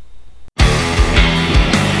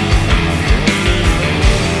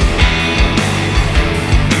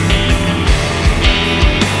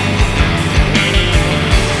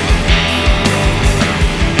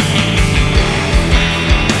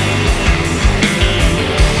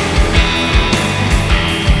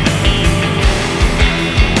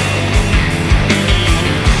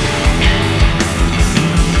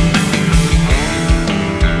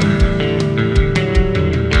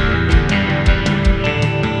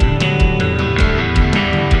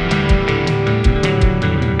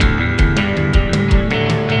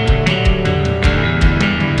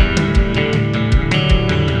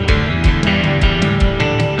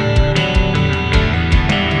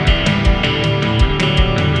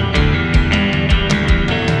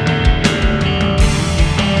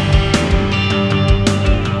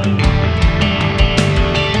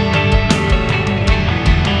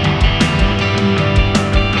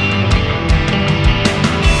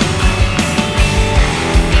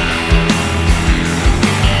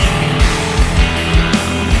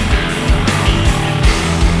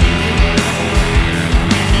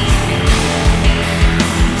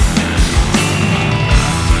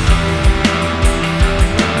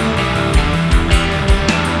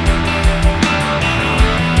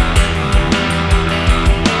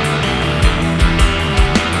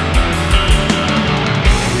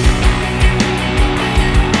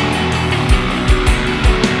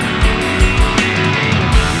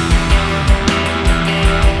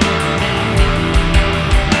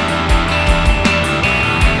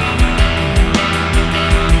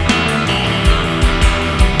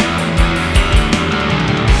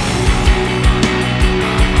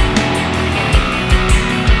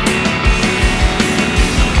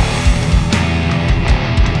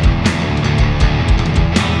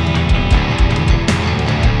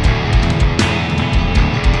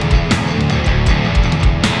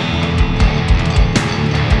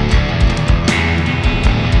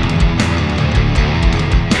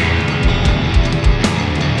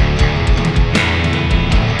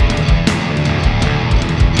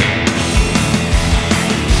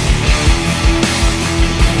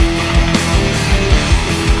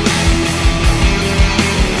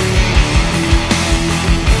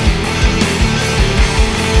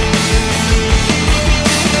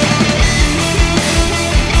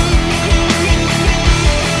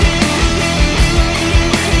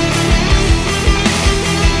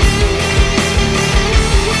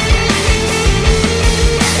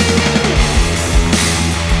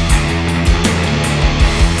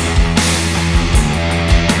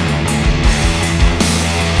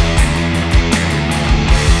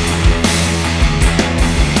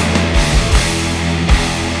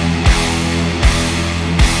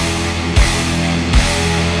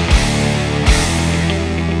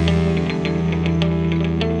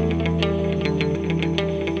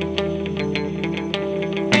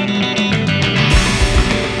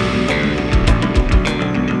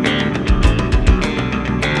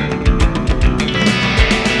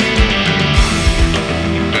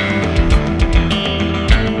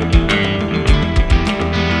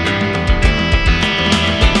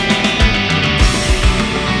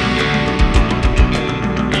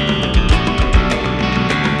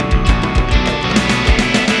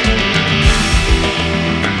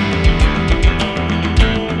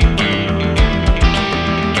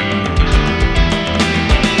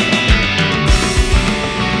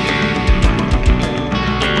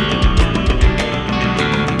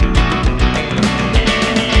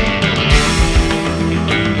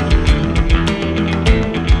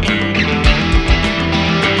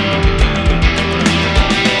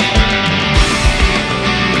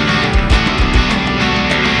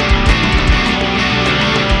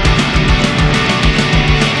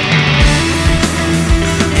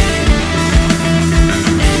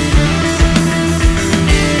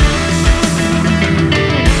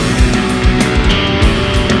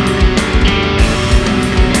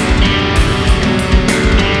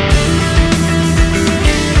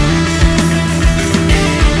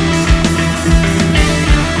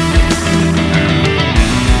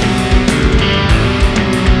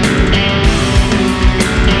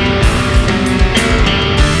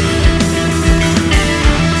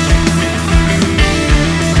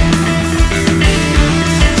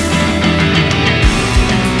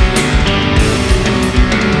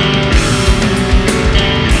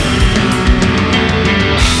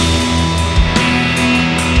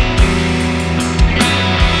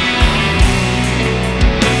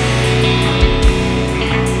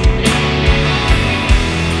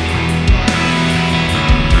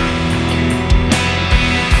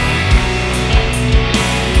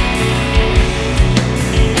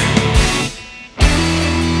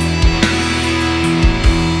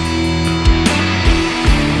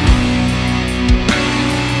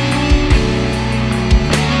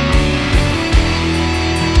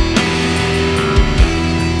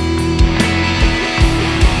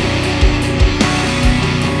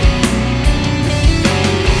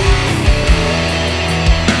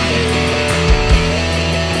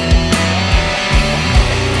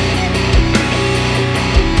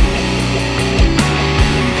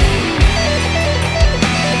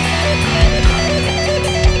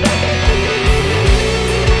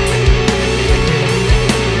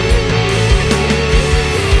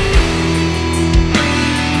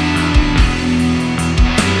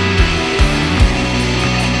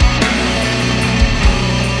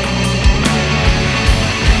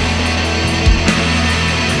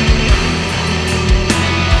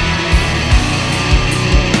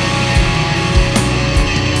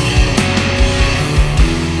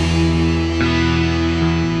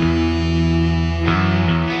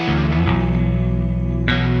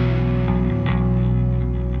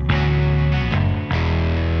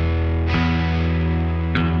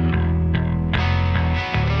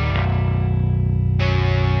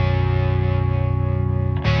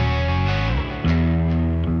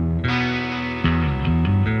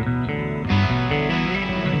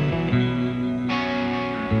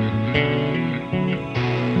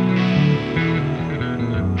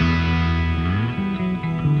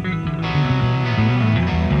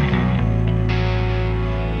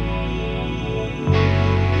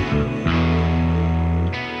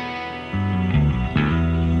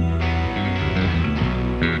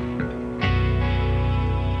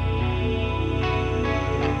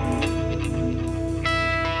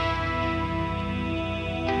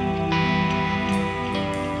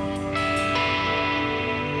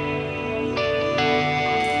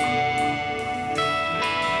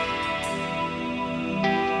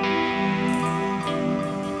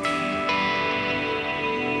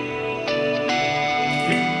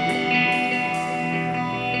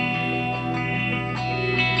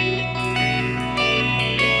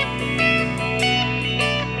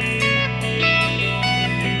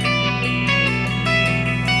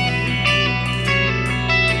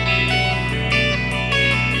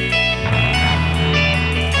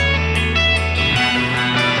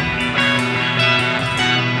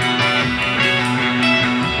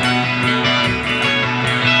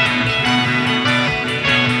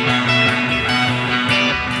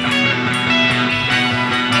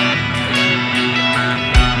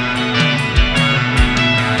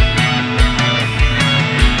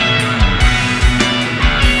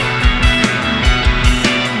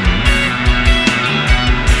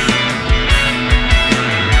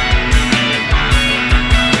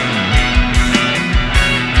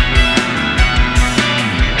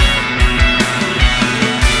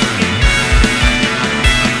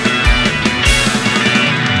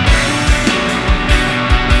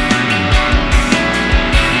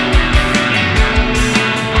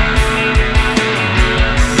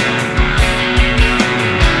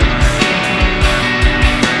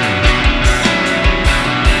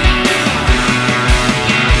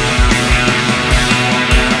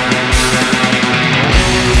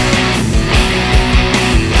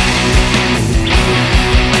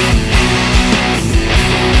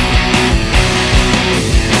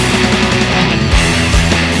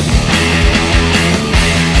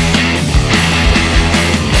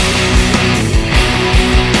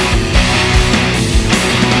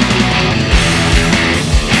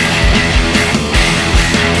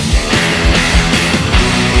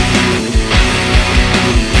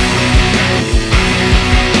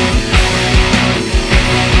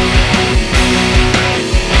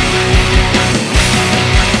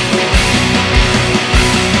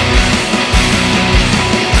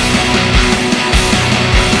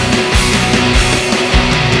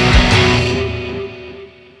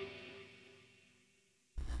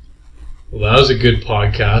 Well, that was a good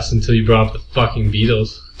podcast until you brought up the fucking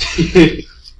Beatles.